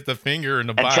 Until he has the finger in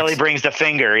the box. Until he brings the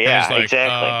finger. Yeah, like,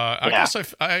 exactly. I guess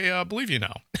I believe you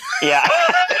now. Yeah.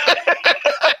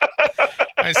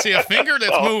 I see a finger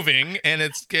that's moving, and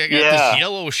it's got this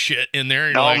yellow shit in there.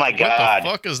 And you're like, my God. What the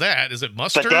fuck is that? Is it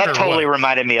mustard? But that or totally what?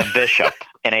 reminded me of Bishop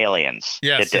in Aliens.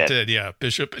 Yes, it did. Yeah,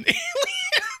 Bishop in Aliens.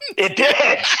 It did.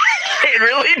 It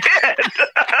really did.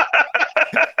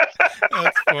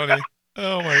 That's funny.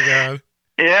 Oh, my God.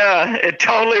 Yeah, it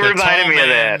totally reminded me of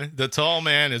that. The tall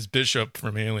man is Bishop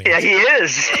from Aliens. Yeah, he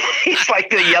is. He's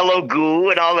like the yellow goo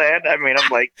and all that. I mean,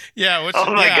 I'm like,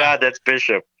 oh my God, that's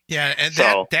Bishop. Yeah, and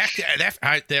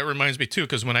that reminds me too,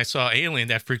 because when I saw Alien,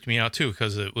 that freaked me out too,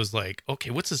 because it was like,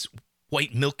 okay, what's this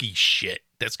white milky shit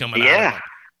that's coming out? Yeah,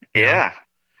 yeah.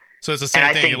 So it's the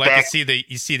same thing.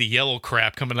 You see the yellow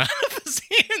crap coming out of his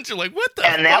hands. You're like, what the?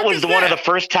 And that was one of the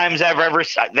first times they ever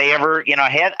had.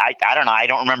 I don't know. I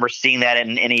don't remember seeing that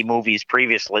in any movies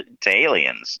previous to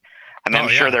Aliens. I mean, I'm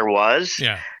sure there was.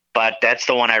 Yeah. But that's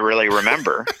the one I really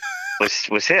remember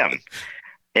was him.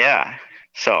 Yeah.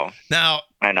 So now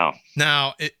I know.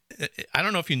 Now I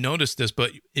don't know if you noticed this, but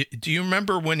do you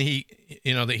remember when he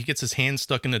that he gets his hand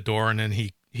stuck in the door and then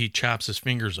he chops his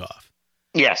fingers off?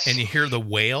 Yes. And you hear the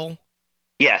wail?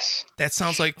 Yes. That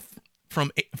sounds like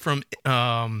from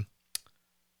The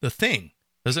Thing.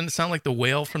 Doesn't it sound like the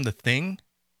wail from The Thing?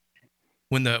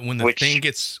 When the thing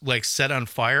gets like set on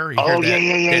fire, you hear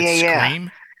that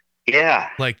scream? Yeah.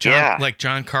 Like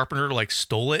John Carpenter like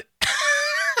stole it.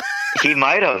 He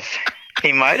might have.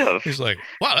 He's like,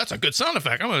 wow, that's a good sound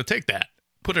effect. I'm going to take that.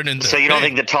 Put it in. So you don't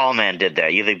think the tall man did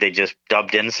that? You think they just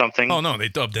dubbed in something? Oh no, they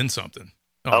dubbed in something.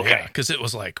 Oh, okay. Because it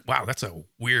was like, wow, that's a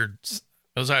weird.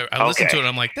 I listened to it.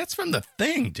 I'm like, that's from The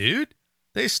Thing, dude.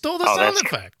 They stole the sound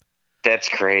effect. That's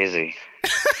crazy.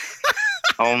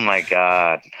 Oh my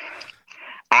God.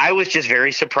 I was just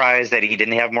very surprised that he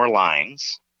didn't have more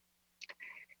lines.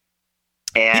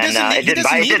 And it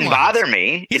didn't bother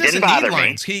me. It didn't bother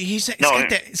me. He's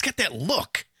got that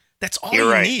look. That's all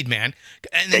you need, man.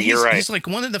 And then he's like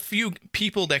one of the few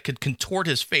people that could contort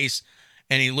his face.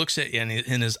 And he looks at you, and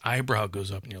his eyebrow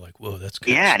goes up, and you're like, "Whoa, that's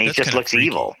good." Yeah, and he just looks freaky.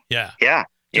 Evil. Yeah, yeah,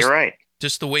 you're right.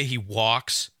 Just the way he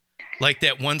walks, like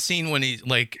that one scene when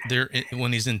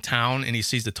when he's in town and he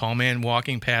sees the tall man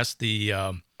walking past the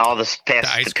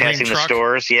passing the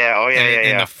stores. Yeah,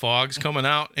 and the fog's coming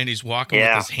out, and he's walking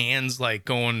with his hands like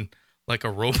going like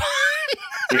a robot.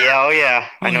 Yeah.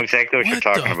 I know exactly what you're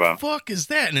talking about. What the fuck is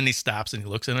that? And then he stops and he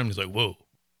looks at him. And he's like, "Whoa,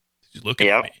 he's looking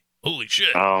at me. Holy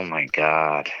shit!" Oh my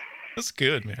God. That's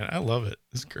good, man. I love it.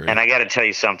 It's great. And I got to tell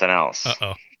you something else.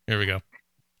 Uh-oh. Here we go.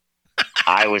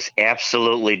 I was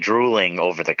absolutely drooling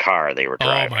over the car they were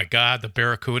driving. Oh, my God. The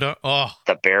Barracuda? Oh.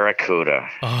 The Barracuda.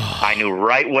 Oh. I knew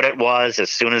right what it was as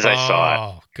soon as I saw it.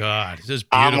 Oh, God. This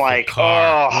beautiful I'm like,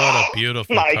 car. What a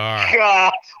beautiful my car.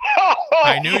 God. Oh,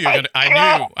 I knew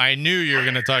you were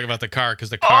gonna talk about the car because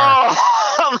the car.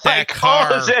 Oh, that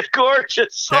car is that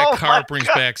gorgeous. That car brings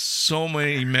back so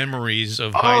many memories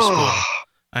of high school.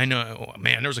 I know,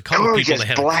 man. There was a couple of people that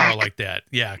had a car like that.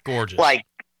 Yeah, gorgeous. Like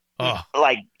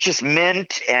just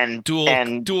mint and dual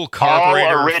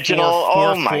carburetor, all original.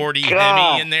 440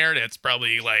 Hemi in there. That's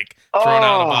probably like throwing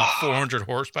out about 400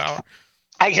 horsepower.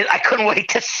 I couldn't wait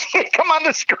to see it come on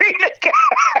the screen again.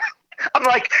 I'm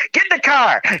like, get in the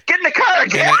car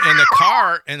again.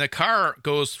 And the car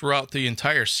goes throughout the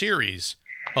entire series.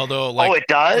 Although, it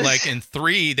does. Like in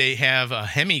 3, they have a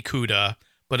Hemi Cuda,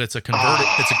 but it's a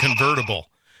convertible.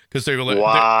 Because they probably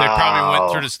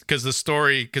went through this because the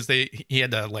story he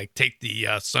had to like take the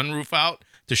sunroof out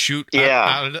to shoot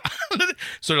out of it.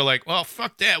 So they're like, well,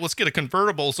 fuck that, let's get a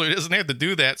convertible so he doesn't have to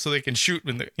do that, so they can shoot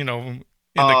in the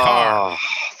car.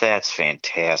 That's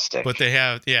fantastic. But they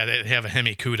have a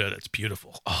Hemi Cuda that's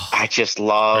beautiful. Oh, I just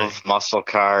love muscle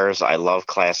cars. I love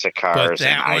classic cars. But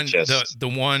that one, the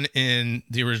one in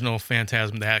the original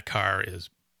Phantasm, that car is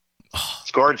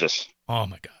it's gorgeous. Oh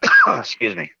my God!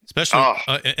 Excuse me. Especially,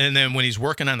 and then when he's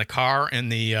working on the car and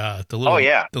the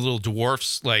little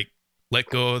dwarfs like let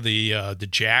go of the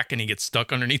jack and he gets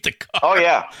stuck underneath the car. Oh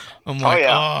yeah. I'm like,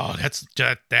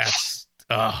 that's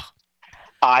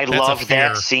I love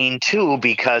that scene too,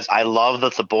 because I love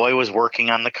that the boy was working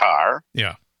on the car.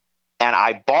 Yeah. And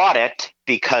I bought it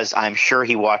because I'm sure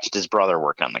he watched his brother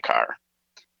work on the car.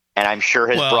 And I'm sure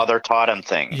his brother taught him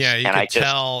things. Yeah, you could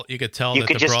tell. You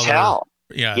could just tell.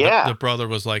 Yeah. The brother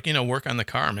was like, work on the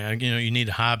car, man. You need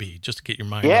a hobby just to get your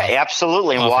mind. Yeah,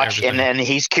 absolutely. And watch, and then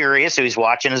he's curious, so he's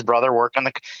watching his brother work on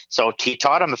the. So he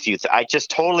taught him a few things. I just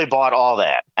totally bought all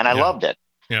that, and I loved it.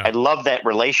 Yeah. I love that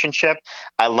relationship.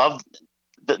 I love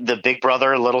the big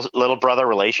brother, little brother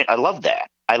relation. I love that.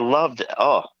 I loved it.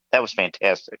 Oh, that was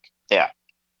fantastic. Yeah,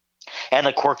 and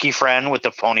the quirky friend with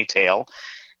the ponytail.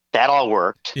 That all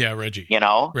worked. Yeah, Reggie.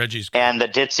 Reggie's good. And the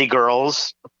ditzy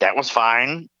girls, that was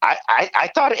fine.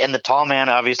 I thought, and the tall man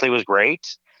obviously was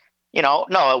great. No,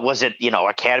 it wasn't,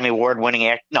 Academy Award winning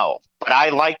act. No, but I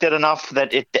liked it enough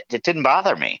that it didn't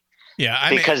bother me. Yeah,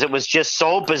 because it was just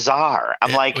so bizarre.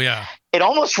 It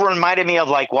almost reminded me of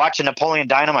like watching Napoleon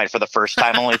Dynamite for the first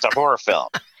time, only it's a horror film.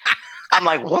 I'm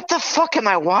like, what the fuck am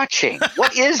I watching?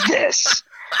 What is this?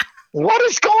 What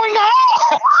is going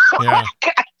on? Yeah.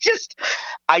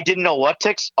 I didn't know what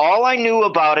to. All I knew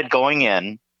about it going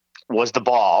in was the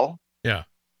ball. Yeah.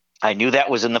 I knew that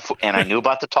was and I knew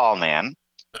about the tall man.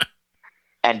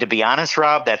 And to be honest,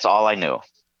 Rob, that's all I knew.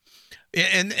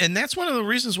 And that's one of the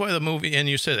reasons why the movie, and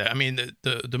you said that, I mean,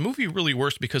 the movie really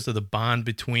works because of the bond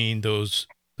between those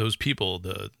people,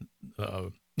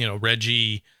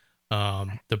 Reggie,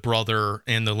 the brother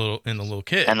and the little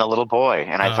kid and the little boy.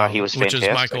 And I thought he was fantastic. Which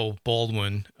is Michael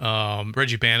Baldwin,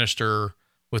 Reggie Bannister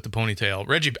with the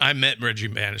ponytail. I met Reggie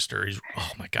Bannister.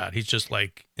 Oh my God. He's just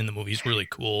like in the movie. He's really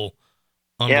cool.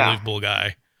 Unbelievable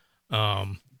guy.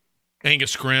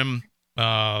 Angus Scrimm.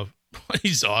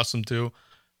 He's awesome too.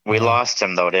 We lost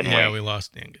him though, didn't we? Yeah, we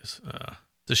lost Angus.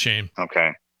 It's a shame.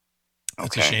 Okay.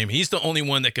 It's a shame. He's the only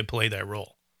one that could play that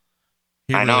role.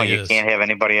 I know you can't have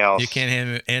anybody else. You can't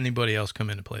have anybody else come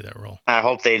in and play that role. I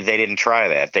hope they didn't try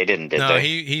that. They didn't, did they? No,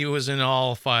 he was in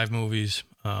all 5 movies.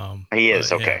 He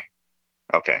is okay. Yeah.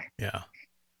 Okay. Yeah.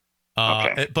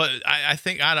 Okay. But I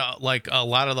think out of like a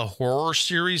lot of the horror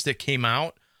series that came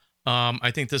out,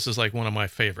 I think this is like one of my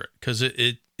favorite because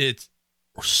it's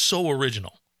so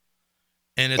original.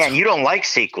 And you don't like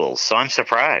sequels, so I'm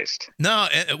surprised. No,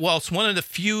 well, it's one of the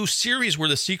few series where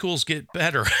the sequels get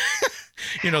better.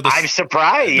 I'm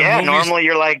surprised. Yeah, movies, normally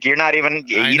you're not even.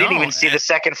 You didn't even see the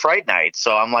second Fright Night,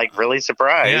 so I'm like really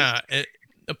surprised.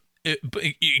 Yeah,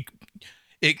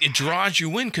 it draws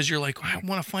you in because you're like, I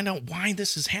want to find out why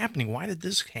this is happening. Why did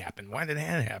this happen? Why did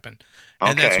that happen?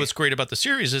 And that's what's great about the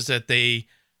series is that they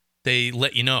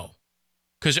let you know.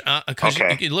 Because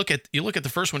you look at the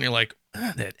first one, you're like,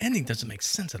 that ending doesn't make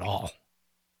sense at all.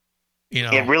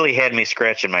 It really had me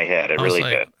scratching my head. It really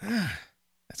did.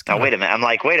 Wait a minute. I'm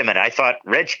like, wait a minute. I thought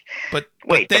Reg. But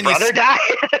the brother died.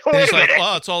 He's like,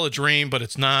 oh, it's all a dream, but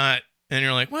it's not. And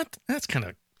you're like, what? That's kind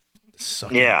of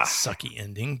sucky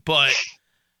ending. But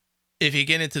if you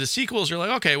get into the sequels, you're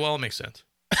like, okay, well, it makes sense.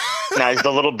 Now, is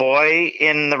the little boy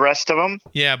in the rest of them?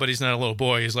 Yeah, but he's not a little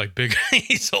boy. He's like big.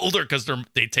 He's older because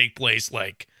they take place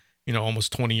like,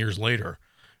 almost 20 years later.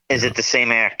 Is it the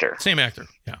same actor? Same actor,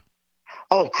 yeah.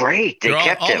 Oh, great. They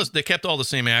kept all the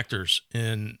same actors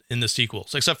in the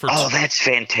sequels, except for Oh, that's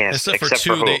fantastic. Except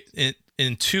for 2,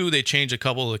 in 2, they changed a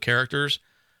couple of the characters,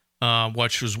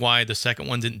 which was why the second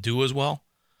one didn't do as well.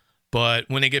 But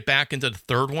when they get back into the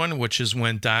third one, which is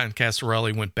when Don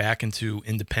Casarelli went back into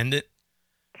independent,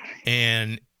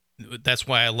 and that's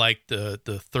why I like the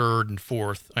third and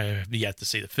fourth. I have yet to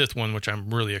see the fifth one, which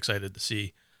I'm really excited to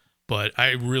see. But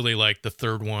I really like the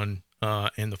third one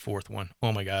and the fourth one.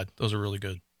 Oh, my God. Those are really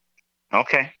good.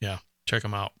 Okay. Yeah. Check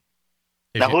them out.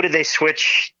 Who did they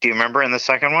switch? Do you remember in the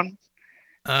second one?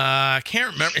 I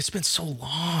can't remember. It's been so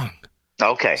long.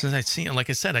 Okay. Since I'd seen it. Like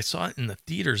I said, I saw it in the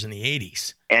theaters in the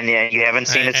 80s. And you haven't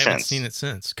seen it since? I haven't seen it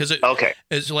since. Because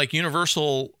it's like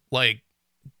Universal,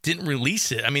 didn't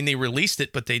release it. I mean, they released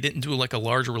it, but they didn't do like a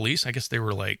larger release. I guess they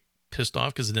were pissed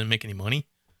off because it didn't make any money.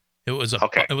 It was a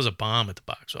bomb at the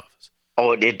box office.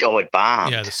 Oh, it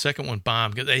bombed. Yeah, the second one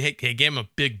bombed because they gave him a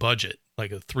big budget,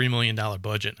 like a $3 million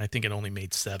budget. And I think it only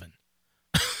made $7 million.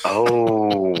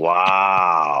 Oh,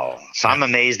 wow. So I'm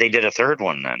amazed they did a third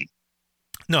one then.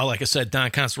 No, like I said,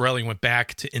 Don Casarelli went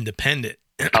back to independent.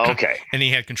 Okay. And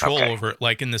he had control over it.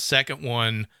 Like in the second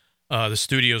one, the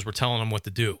studios were telling him what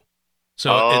to do.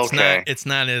 So it's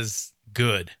not as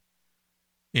good.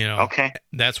 Okay.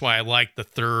 That's why I like the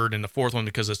third and the fourth one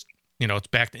because it's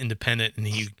back to independent and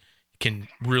he can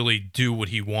really do what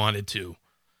he wanted to.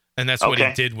 And that's what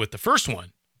he did with the first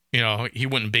one. He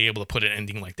wouldn't be able to put an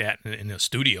ending like that in a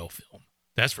studio film.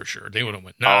 That's for sure. They would have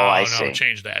went, no,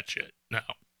 change that shit. No.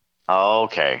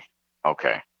 Okay.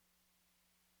 Okay.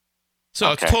 So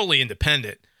Okay. it's totally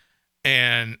independent,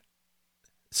 and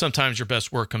sometimes your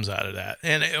best work comes out of that.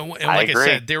 And like I agree.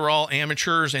 said, they were all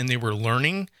amateurs and they were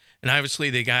learning, and obviously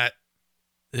they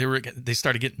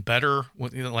started getting better.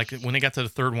 Like when they got to the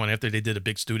third one, after they did a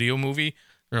big studio movie,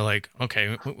 they're like,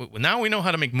 okay, now we know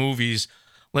how to make movies.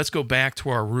 Let's go back to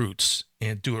our roots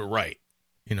and do it right,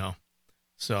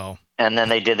 So. And then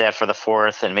they did that for the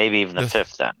fourth and maybe even the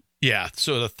fifth then. Yeah.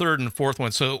 So the third and fourth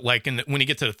one. So like when you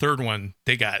get to the third one,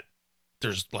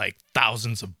 there's like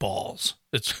thousands of balls.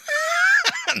 It's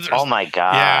oh my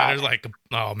God. Yeah. There's like,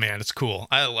 oh man, it's cool.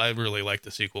 I really like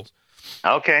the sequels.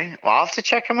 Okay. Well, I'll have to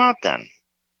check them out then.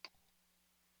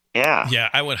 Yeah. Yeah.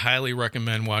 I would highly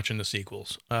recommend watching the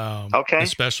sequels. Okay.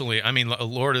 Especially,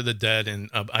 Lord of the Dead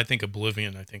and I think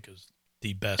Oblivion, is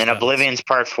the best. And Oblivion's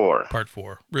part 4. Part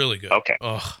 4. Really good. Okay.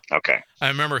 Ugh. Okay. I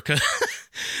remember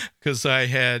because I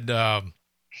had, I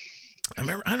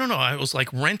don't know, I was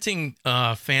like renting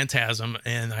Phantasm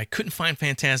and I couldn't find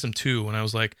Phantasm 2. And I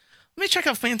was like, let me check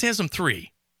out Phantasm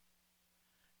 3.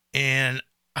 And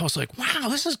I was like, wow,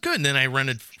 this is good. And then I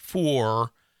rented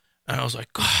 4 and I was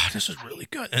like, God, this is really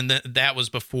good. And then that was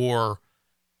before,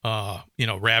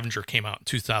 Ravager came out in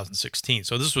 2016.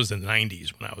 So this was in the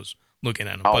 90s when I was looking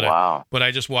at them. Oh, wow. But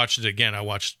I just watched it again. I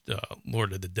watched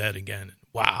Lord of the Dead again. And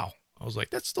wow. I was like,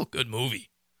 that's still a good movie.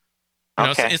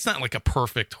 Okay. It's not like a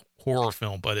perfect horror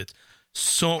film, but it's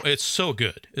so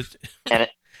good. It's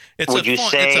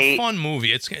a fun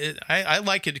movie. I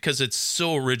like it because it's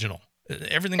so original.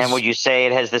 Everything's. And would you say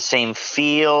it has the same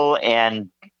feel and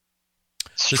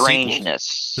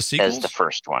strangeness as the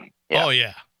first one?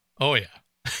 Yeah. Oh yeah.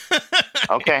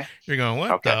 Okay. You're going,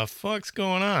 what the fuck's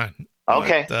going on?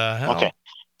 Okay. What the hell? Okay.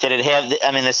 Did it have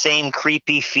the same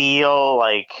creepy feel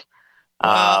like?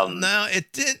 No,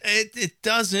 it did. It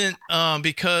doesn't,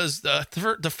 because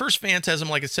the first Phantasm,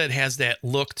 like I said, has that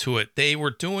look to it. They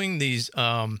were doing these,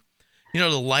 the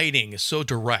lighting is so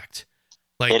direct.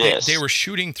 Like they were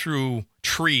shooting through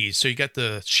trees, so you got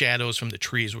the shadows from the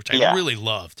trees, which I really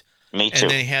loved. Me too.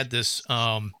 And they had this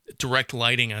direct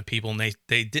lighting on people, and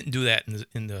they didn't do that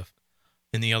in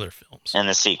the other films and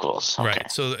the sequels. Okay.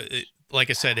 Right. So, like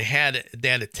I said, it had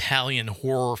that Italian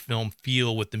horror film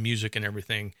feel with the music and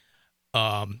everything.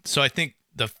 So I think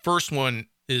the first one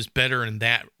is better in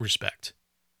that respect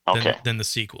than the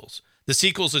sequels. The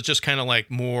sequels is just kind of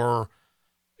like more,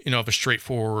 of a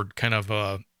straightforward kind of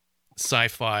a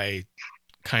sci-fi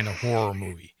kind of horror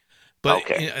movie. But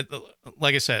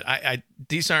like I said,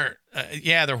 these aren't,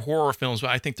 they're horror films, but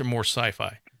I think they're more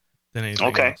sci-fi than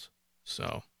anything else.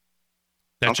 So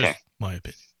that's just my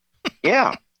opinion.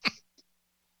 Yeah.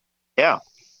 Yeah.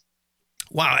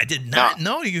 Wow, I did not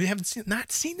know you haven't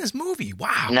not seen this movie.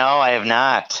 Wow. No, I have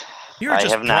not. You're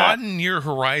just broadening your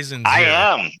horizons. I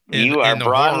am. You are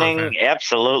broadening.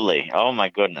 Absolutely. Oh, my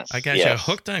goodness. I got you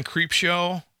hooked on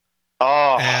Creepshow.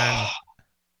 Oh. And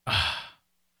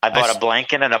I bought a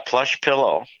blanket and a plush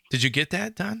pillow. Did you get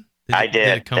that done? I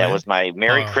did. That was my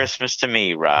Merry Christmas to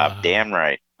me, Rob. Damn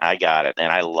right. I got it,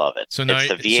 and I love it. So now, it's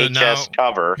the VHS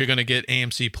cover. You're going to get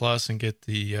AMC Plus and get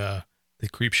the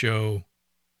Creepshow.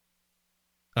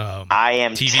 I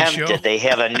am TV tempted. Show? They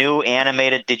have a new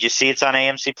animated. Did you see it's on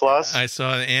AMC Plus? I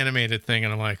saw the animated thing,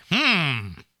 and I'm like,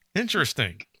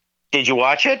 interesting. Did you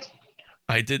watch it?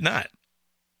 I did not.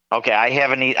 Okay, I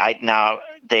haven't. Now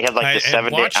they have like the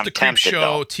 7 days. I watched the Creepshow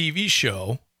though. TV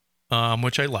show,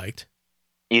 which I liked.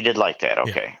 You did like that,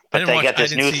 okay? But they got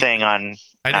this new thing on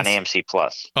AMC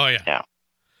Plus. Oh yeah.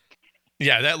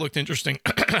 Yeah, that looked interesting.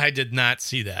 I did not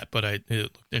see that, but it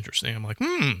looked interesting. I'm like,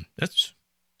 that's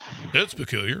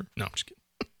peculiar. No, I'm just kidding.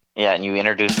 Yeah, and you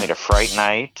introduced me to Fright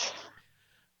Night.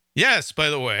 Yes, by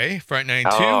the way, Fright Night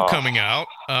 2 coming out,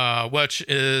 which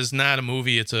is not a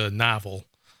movie, it's a novel.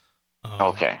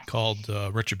 Called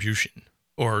Retribution.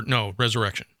 Or, no,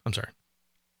 Resurrection. I'm sorry.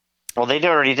 Well, they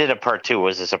already did a part 2.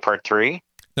 Was this a part 3?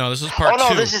 No, this is part 2. Oh,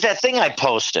 no, this is that thing I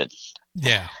posted.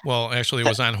 Yeah, well, actually, it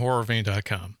was on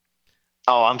horrorvein.com.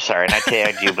 Oh, I'm sorry, and I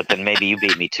tagged you, but then maybe you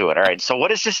beat me to it. All right, so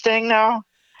what is this thing now?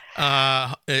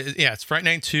 It's Fright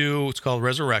Night 2. It's called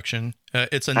Resurrection.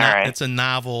 It's a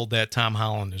novel that Tom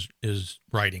Holland is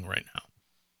writing right now.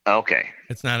 Okay.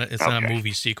 It's not a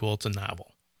movie sequel. It's a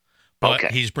novel.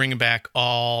 But he's bringing back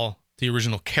all the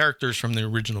original characters from the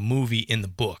original movie in the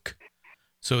book.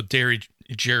 So Jerry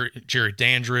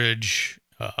Dandridge,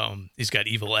 he's got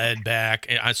Evil Ed back.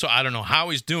 So I don't know how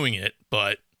he's doing it,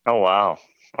 but oh wow,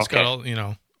 he's got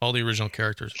all the original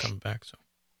characters coming back. So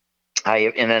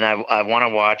I want to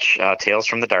watch Tales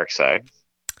from the Dark Side.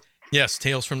 Yes,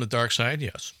 Tales from the Dark Side.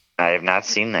 Yes, I have not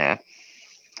seen that.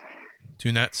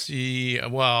 Do not see.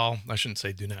 Well, I shouldn't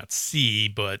say do not see,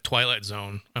 but Twilight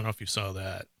Zone. I don't know if you saw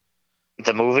that.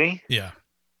 The movie? Yeah.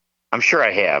 I'm sure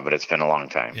I have, but it's been a long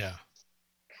time. Yeah.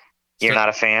 You're not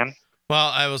a fan?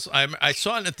 Well, I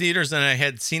saw it in the theaters, and I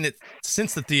had seen it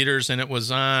since the theaters, and it was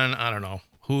on, I don't know,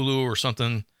 Hulu or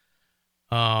something.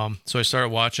 So I started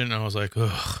watching, and I was like,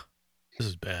 ugh, this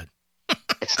is bad.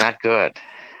 It's not good.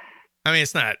 I mean,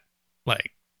 it's not like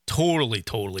totally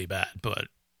bad, but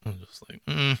I'm just like,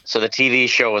 So the TV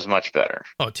show was much better.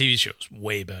 Oh, TV show's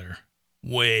way better.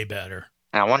 Way better.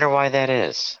 I wonder why that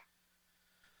is.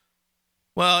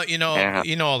 Well, you know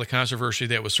all the controversy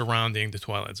that was surrounding the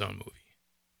Twilight Zone movie.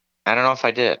 I don't know if I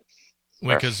did.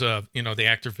 Because, the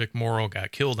actor Vic Morrow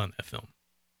got killed on that film.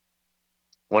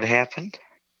 What happened?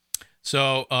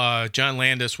 So John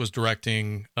Landis was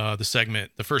directing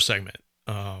the first segment,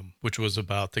 which was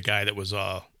about the guy that was,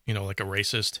 like a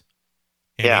racist.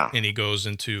 And and he goes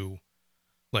into,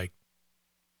 like,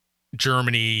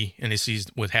 Germany, and he sees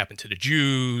what happened to the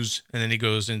Jews, and then he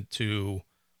goes into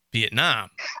Vietnam.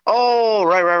 Oh,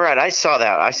 right. I saw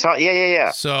that.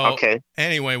 Yeah. So, okay.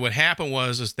 Anyway, what happened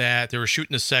was that they were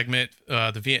shooting a segment,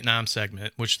 the Vietnam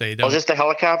segment, which they don't. Was this the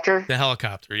helicopter? The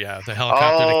helicopter, yeah. The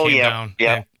helicopter that came down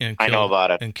and killed, I know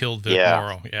about it. And killed Vic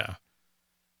Morrow, yeah.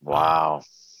 Wow.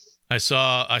 I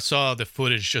saw the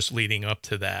footage just leading up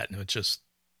to that, and it's just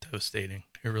devastating.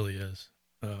 It really is.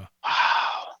 Wow.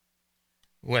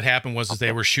 What happened was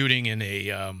they were shooting in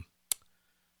a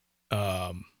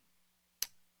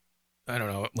I don't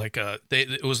know, like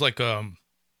it was like a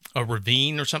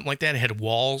ravine or something like that. It had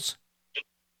walls,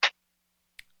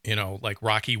 like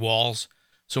rocky walls.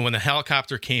 So when the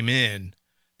helicopter came in,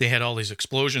 they had all these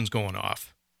explosions going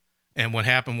off. And what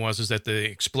happened was that the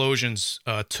explosions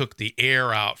took the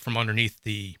air out from underneath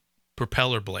the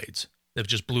propeller blades. That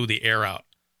just blew the air out.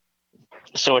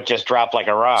 So it just dropped like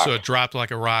a rock. So it dropped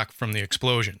like a rock from the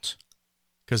explosions,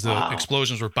 because the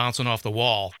explosions were bouncing off the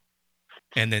wall.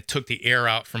 And it took the air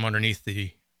out from underneath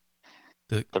the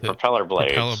propeller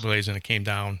blades. And it came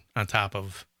down on top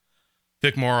of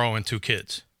Vic Morrow and 2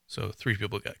 kids. So 3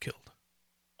 people got killed.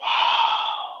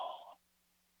 Wow.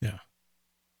 Yeah.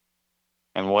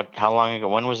 And how long ago?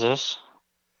 When was this?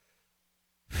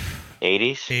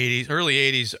 80s? 80s, early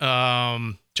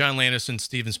 80s. John Landis and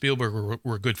Steven Spielberg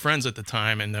were good friends at the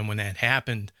time. And then when that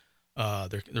happened,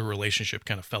 their relationship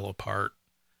kind of fell apart.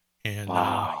 And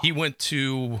he went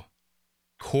to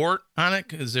court on it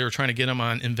because they were trying to get him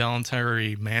on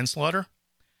involuntary manslaughter.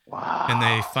 Wow. And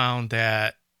they found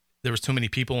that there was too many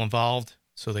people involved,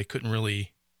 so they couldn't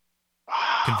really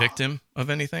convict him of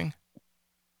anything.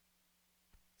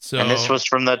 So, and this was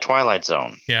from the Twilight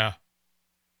Zone. Yeah.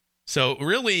 So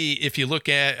really, if you look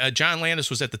at John Landis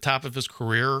was at the top of his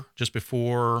career just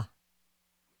before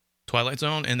Twilight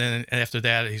Zone, and then after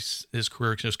that, his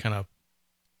career just kind of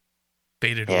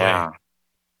faded away. And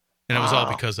it was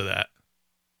all because of that.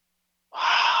 Wow.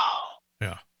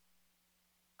 Yeah.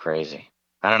 Crazy.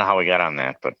 I don't know how we got on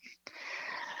that, but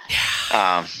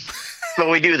but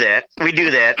we do that. We do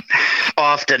that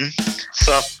often.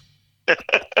 So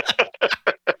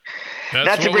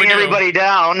not to bring everybody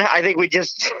down. I think we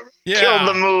just killed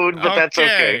the mood, but that's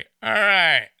okay. All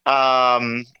right.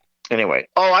 Anyway.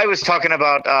 Oh, I was talking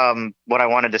about what I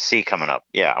wanted to see coming up.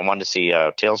 Yeah, I wanted to see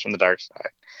Tales from the Dark Side.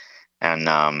 And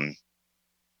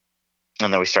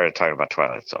then we started talking about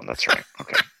Twilight Zone. That's right.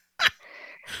 Okay.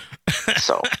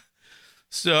 So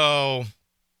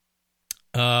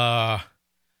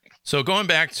going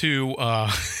back to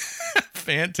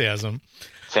Phantasm.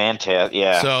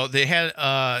 Yeah. So they had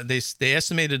they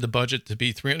estimated the budget to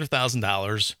be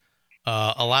 $300,000.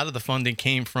 A lot of the funding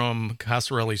came from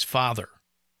Coscarelli's father.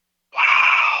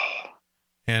 Wow.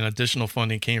 And additional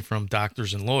funding came from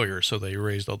doctors and lawyers, so they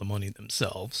raised all the money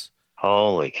themselves.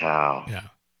 Holy cow. Yeah.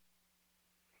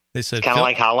 They said it's kind of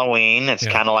like Halloween. It's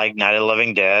kind of like Night of the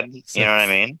Living Dead. You know what I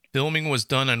mean? Filming was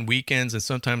done on weekends and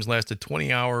sometimes lasted 20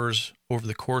 hours over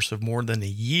the course of more than a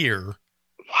year.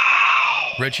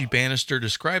 Wow. Reggie Bannister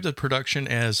described the production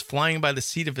as flying by the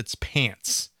seat of its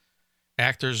pants.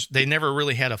 Actors, they never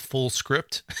really had a full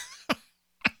script.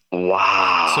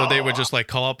 Wow. So they would just like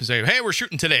call up and say, "Hey, we're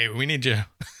shooting today. We need you."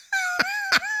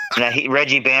 Now,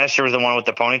 Reggie Bannister was the one with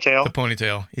the ponytail? The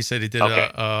ponytail. He said he did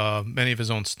many of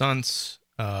his own stunts.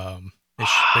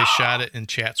 They shot it in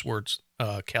Chatsworth,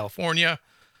 California.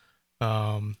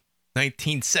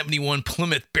 1971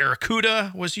 Plymouth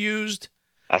Barracuda was used.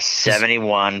 A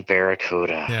 71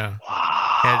 Barracuda. Yeah.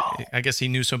 Wow. I guess he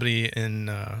knew somebody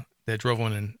that drove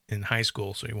one in high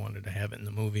school, so he wanted to have it in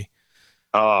the movie.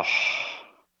 Oh.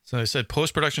 So they said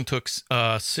post-production took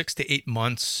 6 to 8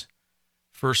 months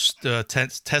first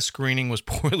test screening was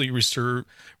poorly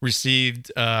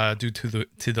received due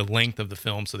to the length of the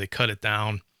film, so they cut it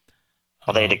down.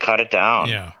 Oh, they had to cut it down.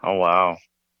 Yeah. Oh, wow.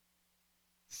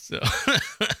 So,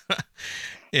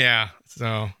 yeah.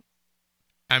 So,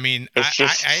 I mean,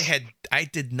 I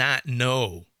did not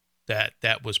know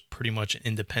that was pretty much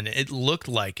independent. It looked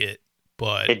like it,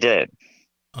 but it did.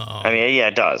 I mean, yeah,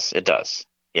 it does. It does.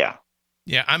 Yeah.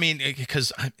 Yeah. I mean,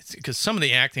 because some of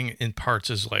the acting in parts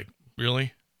is like,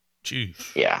 really?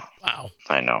 Jeez. Yeah. Wow.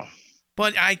 I know.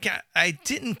 But I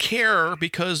didn't care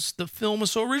because the film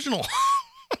was so original.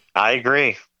 I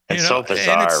agree. It's so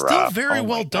bizarre, and it's still Rob. very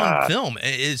well done God. film.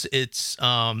 It's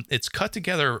cut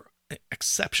together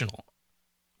exceptional.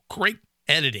 Great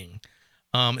editing.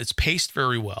 It's paced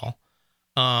very well.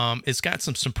 It's got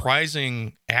some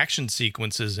surprising action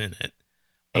sequences in it.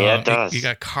 Yeah, it does. You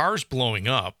got cars blowing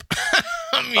up.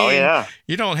 I mean, Oh, yeah.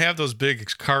 You don't have those big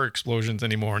car explosions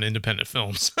anymore in independent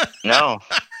films. No,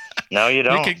 you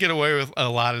don't. You could get away with a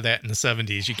lot of that in the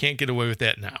 70s. You can't get away with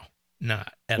that now.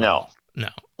 Not at all.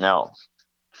 No.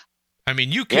 I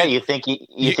mean, you could. Yeah, you think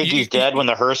he's dead when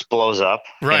the hearse blows up.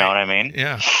 Right. You know what I mean?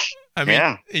 Yeah. I mean,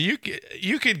 Yeah. you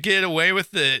could get away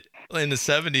with it in the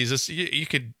 70s. You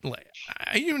could, like,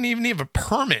 you don't even need a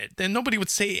permit. Then nobody would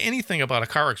say anything about a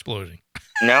car exploding.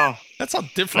 No. That's how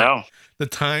different the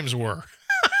times were.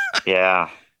 Yeah.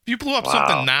 If you blew up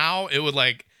something now, it would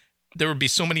there would be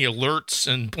so many alerts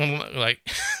and like.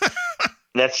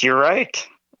 You're right.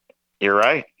 You're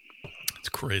right. It's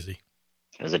crazy.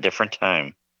 It was a different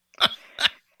time.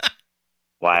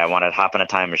 Why I wanted to hop in a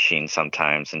time machine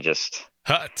sometimes and just.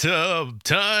 Hot tub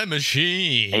time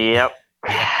machine. Yep.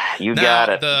 You now, got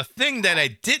it. The thing that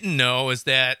I didn't know is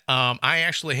that I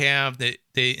actually have they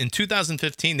in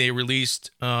 2015 they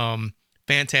released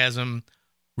Phantasm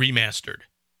Remastered.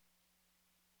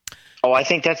 Oh, I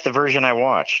think that's the version I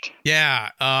watched. Yeah,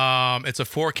 it's a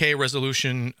 4K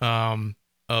resolution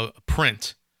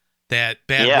print that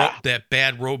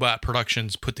Bad Robot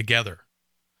Productions put together,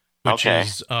 which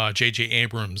is J.J.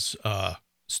 Abrams'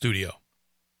 studio.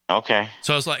 Okay.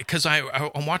 So I was like, because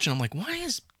I'm watching, I'm like, why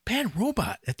is Bad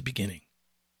Robot at the beginning?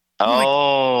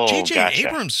 J.J. Gotcha.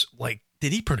 Abrams,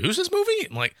 did he produce this movie?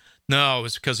 I'm like, no, it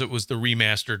was because it was the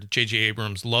remastered. J.J.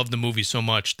 Abrams loved the movie so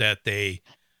much that they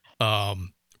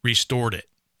restored it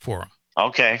for him.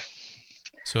 Okay.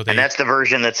 So and that's the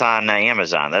version that's on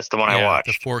Amazon. That's the one I watched.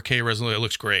 The 4K resolution. It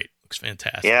looks great. Looks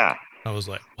fantastic. Yeah. I was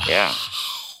like, wow. Yeah.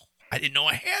 I didn't know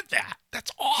I had that. That's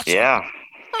awesome. Yeah.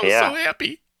 I was so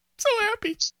happy. So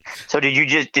happy. So did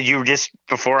you just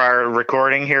before our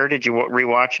recording here, did you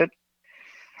rewatch it?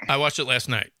 I watched it last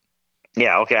night.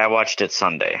 Yeah. Okay. I watched it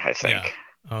Sunday, I think. Yeah.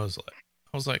 I was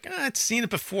like, I'd seen it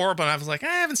before, but I was like,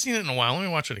 I haven't seen it in a while. Let me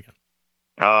watch it again.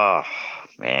 Oh,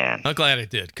 man. I'm glad I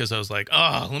did because I was like,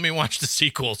 let me watch the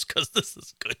sequels because this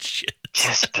is good shit.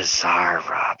 Just bizarre,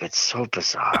 Rob. It's so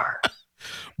bizarre.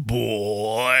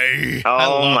 Boy.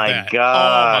 Oh, my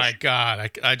God. Oh, my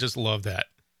God. I just love that.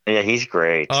 Yeah, he's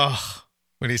great. Oh,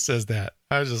 when he says that,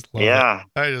 I just love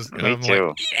it. Me too.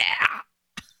 Like, yeah.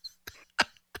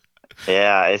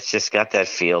 Yeah, it's just got that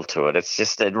feel to it.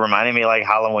 It reminded me like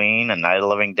Halloween and Night of the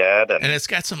Living Dead. And it's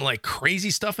got some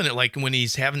crazy stuff in it, like when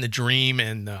he's having the dream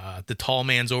and the tall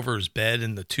man's over his bed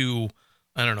and the two,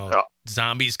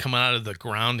 zombies come out of the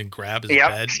ground and grab his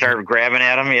bed. Start grabbing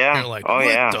at him, yeah. They're like,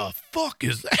 what the fuck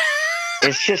is that?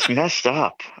 It's just messed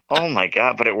up. Oh, my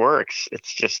God, but it works.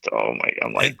 It's just, oh, my,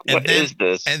 I'm like, what is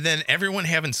this? And then everyone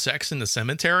having sex in the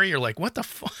cemetery, you're like, what the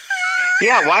fuck?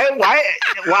 Yeah,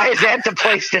 why is that the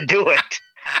place to do it?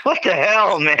 What the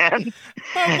hell, man?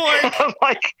 I'm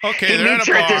like, okay, he meets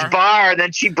her at this bar, and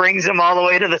then she brings him all the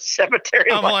way to the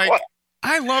cemetery. I'm like, what?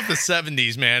 I love the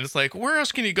 70s, man. It's like, where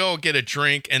else can you go get a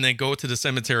drink and then go to the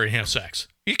cemetery and have sex?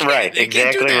 You can't, right,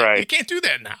 exactly right. You can't do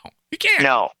that now. You can't.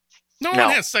 No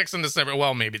one has sex in the cemetery.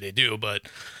 Well, maybe they do, but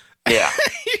yeah,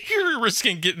 you're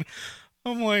risking getting.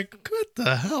 I'm like, what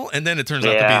the hell? And then it turns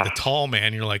out to be the tall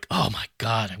man. You're like, oh my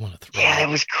God, I want to throw. Yeah, it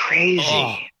was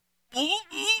crazy.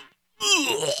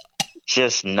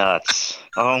 Just nuts.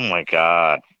 Oh my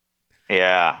God.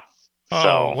 Yeah.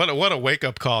 Oh, what a wake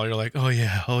up call. You're like, oh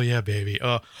yeah, baby.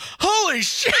 Holy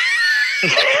shit.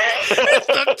 It's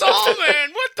the tall man.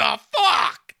 What the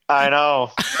fuck? I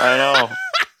know.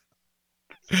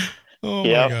 Oh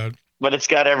my God. But it's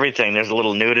got everything. There's a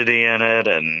little nudity in it,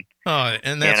 and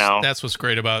that's what's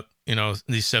great about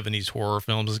these 70s horror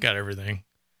films. It's got everything.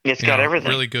 It's got everything.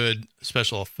 Really good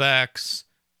special effects,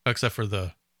 except for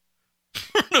the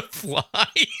fly.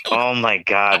 Oh my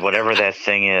God! Whatever that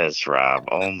thing is, Rob.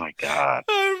 Oh my God!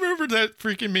 I remember that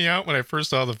freaking me out when I first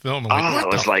saw the film. I'm like,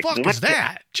 what the fuck is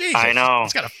that? Jesus! I know.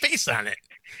 It's got a face on it.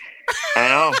 I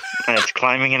know, and it's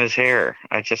climbing in his hair.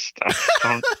 I just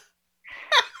don't.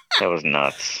 That was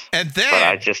nuts. And then,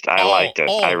 but I liked it.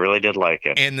 I really did like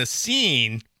it. And the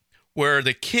scene where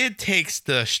the kid takes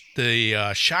the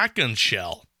shotgun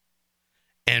shell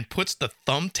and puts the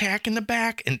thumbtack in the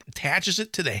back and attaches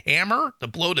it to the hammer to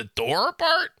blow the door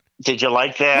apart. Did you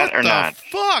like that or not?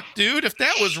 Fuck, dude! If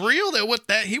that was real,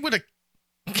 he would have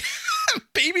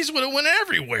babies would have went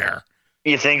everywhere.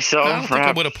 You think so? I don't think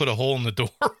I would have put a hole in the door.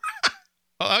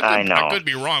 I know. I could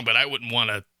be wrong, but I wouldn't want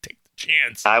to take the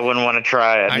chance. I wouldn't want to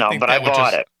try it. No, but I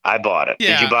bought it. I bought it.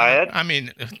 Yeah, did you buy it? I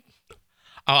mean,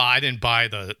 I didn't buy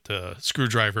the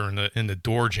screwdriver in the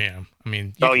door jamb. I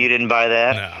mean, you didn't buy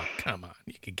that? No, come on,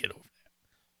 you can get over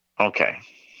that. Okay.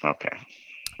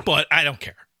 But I don't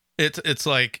care. It's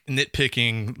like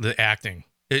nitpicking the acting.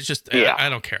 It's just I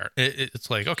don't care. It's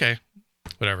like, okay,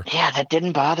 whatever. Yeah, that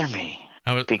didn't bother me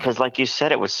because, like you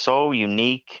said, it was so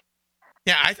unique.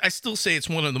 Yeah, I still say it's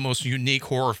one of the most unique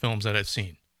horror films that I've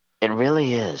seen. It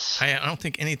really is. I don't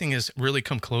think anything has really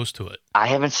come close to it. I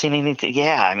haven't seen anything.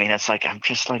 Yeah, I mean, it's like I'm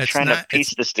just like trying to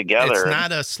piece this together. It's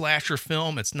not a slasher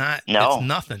film. It's not. No. It's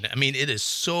nothing. I mean, it is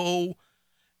so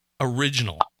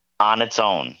original. On its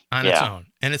own. Its own.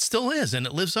 And it still is, and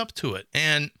it lives up to it.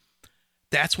 And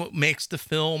that's what makes the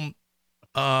film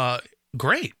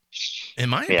great, in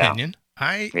my opinion.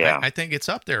 I think it's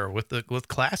up there with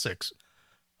classics.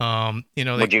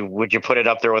 Would you put it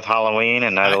up there with Halloween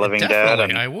and Night of the Living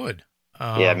Dead? I would.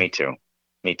 Yeah, me too.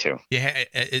 Yeah,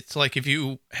 it's like if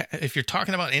you're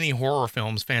talking about any horror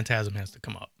films, Phantasm has to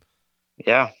come up.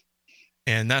 Yeah,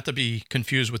 and not to be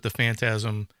confused with the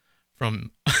Phantasm from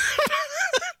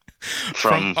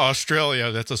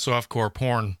Australia. That's a softcore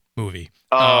porn movie.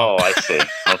 Oh, I see.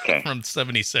 Okay, from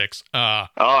 '76.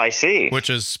 I see.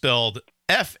 Which is spelled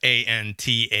Fantasm.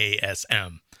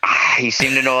 You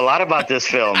seem to know a lot about this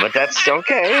film, but that's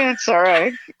okay. It's all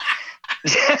right.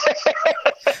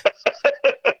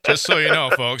 Just so you know,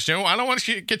 folks, I don't want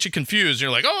to get you confused. You're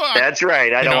like, that's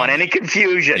right. I don't want any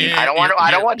confusion. I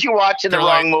don't want you watching the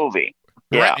wrong movie.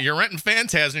 Yeah, you're renting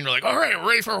Phantasm, and you're like, all right, we're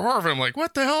ready for a horror film. I'm like,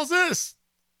 what the hell's this?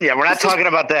 Yeah, we're not talking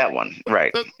about that one,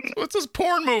 right? What's this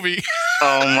porn movie?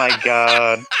 Oh my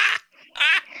god.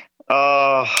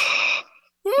 Oh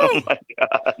my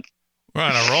god. We're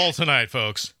on a roll tonight,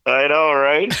 folks. I know,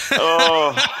 right?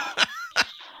 Oh,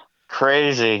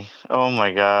 crazy! Oh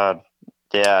my god!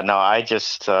 Yeah, no, I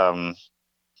just. So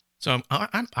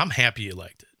I'm happy you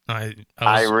liked it.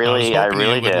 I really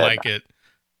did like it.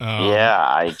 Yeah,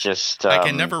 I just. I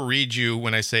can never read you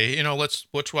when I say,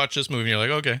 let's watch this movie. And you're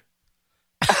like, okay.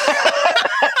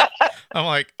 I'm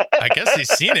like, I guess he's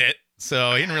seen it,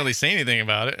 so he didn't really say anything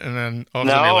about it. And then all of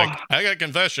a sudden you're like, I got a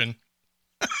confession.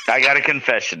 I got a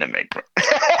confession to make.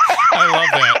 I love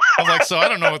that. I'm like, so I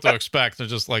don't know what to expect. I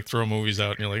just like throw movies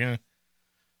out, and you're like,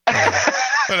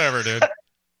 whatever, dude.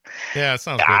 Yeah, it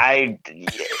sounds good.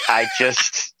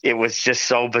 It was just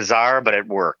so bizarre, but it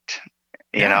worked.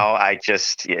 You know,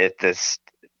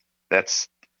 that's.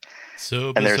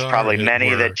 So and there's probably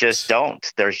many that just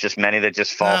don't. There's just many that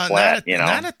just fall flat.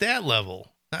 Not at that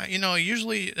level.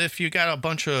 Usually if you got a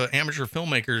bunch of amateur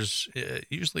filmmakers,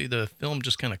 usually the film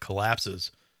just kind of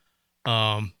collapses.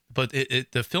 But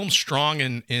the film's strong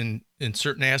in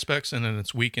certain aspects and then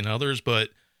it's weak in others. But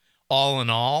all in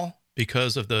all,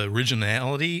 because of the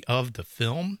originality of the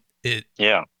film,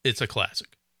 it's a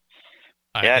classic.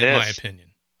 In my opinion.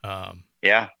 And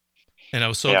I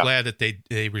was so glad that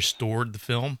they restored the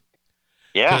film.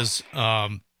 Yeah. Because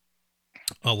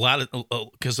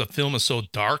because the film is so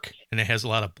dark and it has a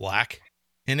lot of black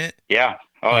in it. Yeah.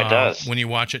 Oh, it does. When you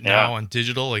watch it now on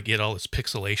digital, like get all this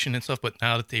pixelation and stuff. But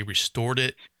now that they restored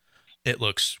it, it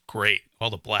looks great. All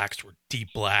the blacks were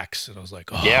deep blacks, and I was like,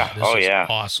 this is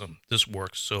awesome. This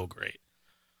works so great.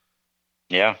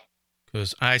 Yeah.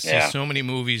 Because I see so many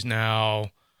movies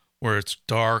now where it's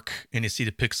dark and you see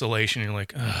the pixelation and you're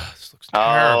like, this looks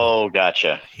terrible. Oh,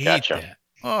 gotcha. I hate that.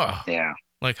 Oh, yeah.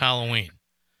 Like Halloween.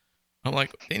 I'm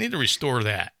like, they need to restore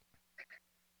that.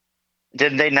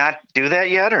 Did they not do that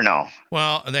yet or no?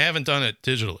 Well, they haven't done it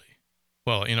digitally.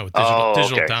 Well, digital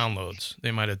downloads.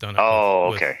 They might have done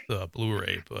it with the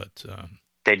Blu-ray, but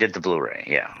they did the Blu-ray.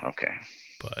 Yeah, okay.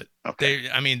 But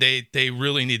they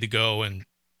really need to go and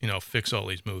fix all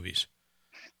these movies.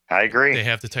 I agree. They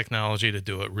have the technology to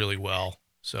do it really well.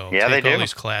 So take all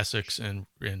these classics and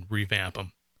revamp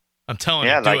them. I'm telling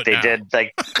you, like they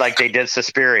did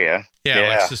Suspiria.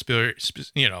 Like Suspiria,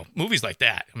 movies like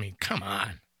that. I mean, come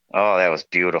on. Oh, that was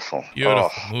beautiful.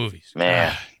 Beautiful movies,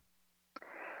 man.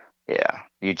 Yeah,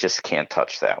 you just can't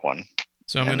touch that one.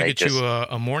 So I'm going to get you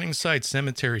a Morningside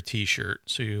Cemetery T-shirt,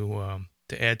 so you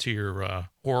to add to your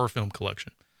horror film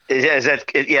collection. Is that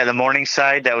the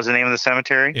Morningside? That was the name of the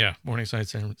cemetery. Yeah, Morningside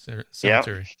Cemetery.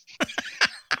 Yep.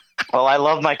 Well, I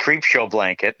love my creep show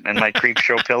blanket and my creep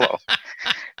show pillow.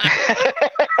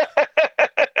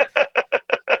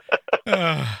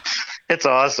 It's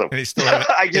awesome. And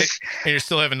and you're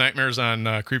still having nightmares on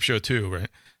Creepshow 2, right?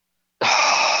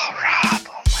 Oh, Rob!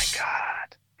 Oh my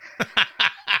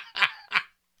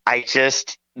God!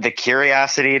 The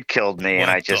curiosity had killed me, and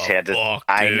I just had to.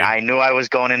 I knew I was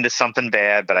going into something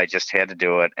bad, but I just had to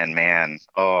do it. And man,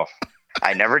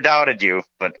 I never doubted you,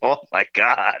 but oh my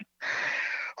God,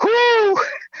 whoo!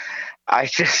 I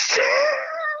just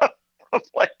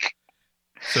like.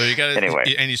 So you got to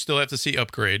anyway, and you still have to see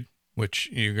Upgrade,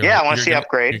 which I want to see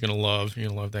Upgrade. You're gonna love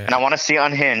that, and I want to see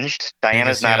Unhinged.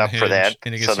 Diana's not up for that,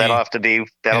 so that'll have to be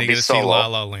solo. See La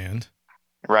La Land.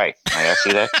 Right, I gotta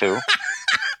see that too.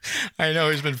 I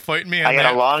know he's been fighting me on that. I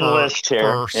got a long list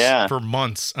here. For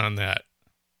months on that.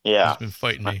 Yeah. He's been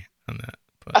fighting me on that.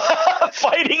 But,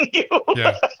 fighting you?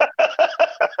 Yeah.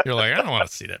 You're like, I don't want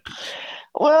to see that.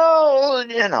 Well,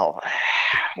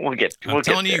 we'll get I'm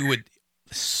telling there. You would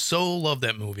so love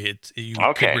that movie. You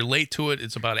could relate to it.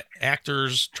 It's about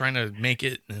actors trying to make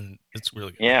it, and it's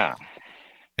really good. Yeah.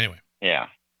 Anyway. Yeah.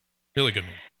 Really good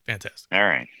movie. Fantastic. All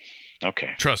right.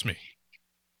 Okay. Trust me.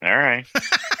 All right.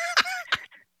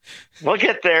 We'll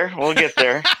get there.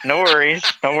 No worries.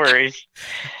 I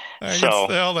can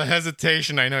tell the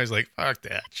hesitation. I know he's like, fuck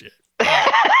that shit. Fuck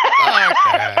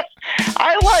that.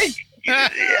 I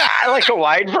like a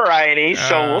wide variety,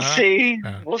 so we'll see.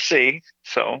 We'll see.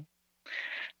 So,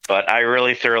 but I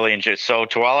really thoroughly enjoyed. So,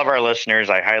 to all of our listeners,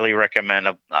 I highly recommend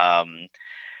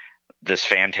this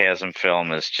Phantasm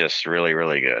film. Is just really,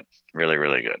 really good. Really,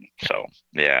 really good. So,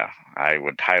 yeah, I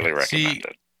would highly recommend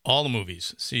it. All the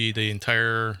movies. See the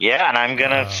entire. Yeah, and I'm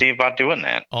gonna see about doing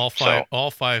that. All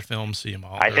five films. See them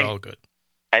all. They're all good.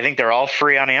 I think they're all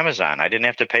free on Amazon. I didn't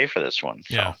have to pay for this one.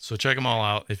 So. Yeah, so check them all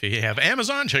out. If you have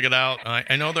Amazon, check it out.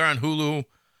 I know they're on Hulu,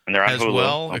 and they're on as Hulu.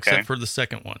 well, except for the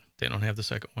second one. They don't have the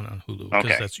second one on Hulu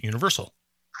because that's Universal.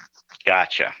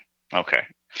 Gotcha. Okay.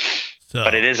 So,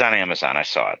 but it is on Amazon. I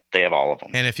saw it. They have all of them.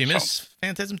 And if you miss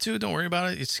Phantasm 2, don't worry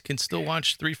about it. You can still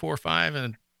watch 3, 4, 5,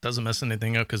 and it doesn't mess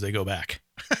anything up because they go back.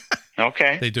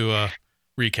 Okay. They do a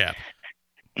recap.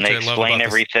 And they explain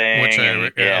everything. Which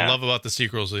I love about the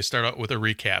sequels. They start out with a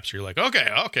recap. So you're like,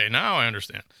 okay, now I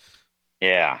understand.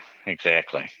 Yeah,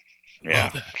 exactly.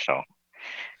 Yeah. So,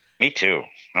 me too.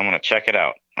 I'm going to check it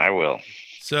out. I will.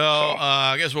 So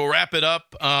I guess we'll wrap it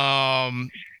up.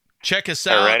 Check us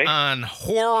out on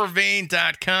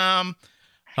horrorvein.com.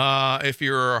 If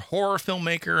you're a horror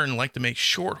filmmaker and like to make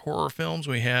short horror films,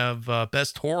 we have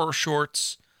best horror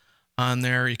shorts on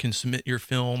there. You can submit your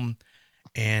film,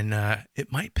 and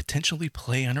it might potentially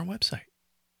play on our website.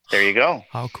 There you go.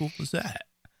 How cool is that?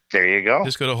 There you go.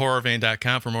 Just go to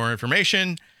horrorvein.com for more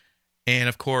information. And,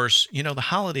 of course, the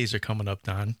holidays are coming up,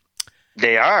 Don.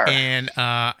 They are. And,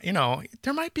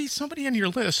 there might be somebody on your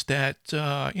list that,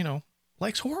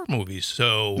 likes horror movies.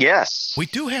 So yes, we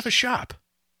do have a shop.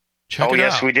 Check it out.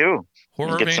 Yes, we do.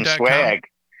 Horrorvein.com. Get some swag.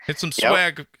 Get some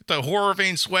swag. The Horror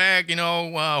Vein swag.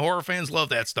 Horror fans love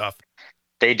that stuff.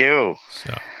 They do.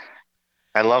 So.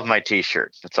 I love my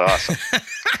T-shirt. It's awesome.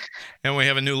 And we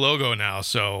have a new logo now,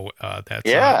 so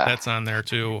that's on there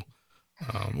too.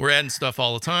 We're adding stuff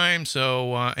all the time,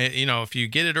 so if you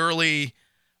get it early,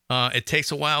 it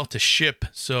takes a while to ship.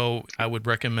 So I would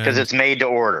recommend, because it's made to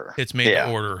order. It's made to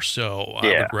order, so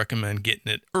I would recommend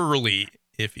getting it early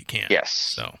if you can. Yes.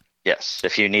 So. Yes,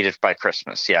 if you need it by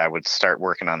Christmas. Yeah, I would start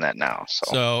working on that now.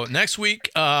 So next week,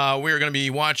 we're going to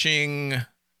be watching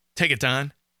Take It,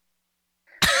 Don.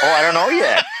 Oh, I don't know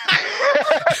yet.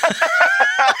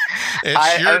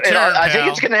 It's your turn, I think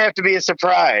it's going to have to be a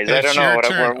surprise. I don't know.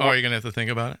 You're going to have to think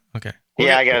about it? Okay.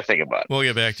 I got to think about it. We'll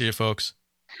get back to you, folks.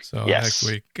 So next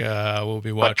week, we'll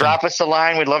be watching. But drop us a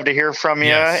line. We'd love to hear from you.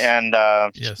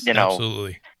 Yes. And,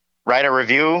 absolutely. Write a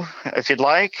review if you'd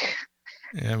like.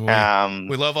 And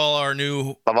we love all our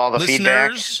new all the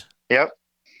listeners. Feedback. Yep.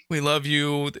 We love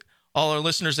you, all our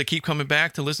listeners that keep coming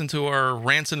back to listen to our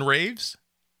rants and raves.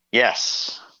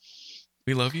 Yes.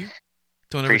 We love you.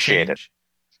 Don't appreciate ever change.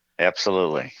 It.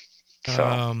 Absolutely.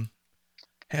 So,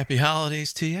 happy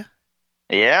holidays to you.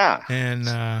 Yeah. And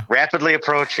rapidly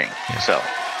approaching. Yeah. So.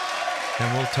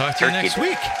 And we'll talk to you next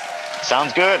week.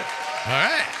 Sounds good. All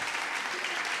right.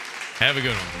 Have a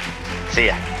good one. See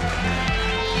ya.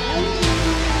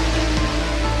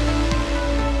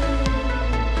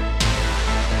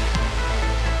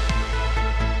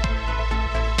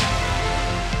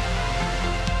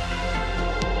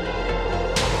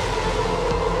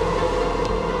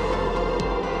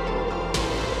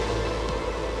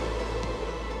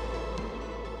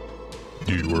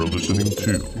 You are listening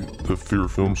to the Fear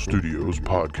Film Studios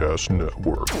Podcast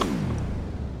Network.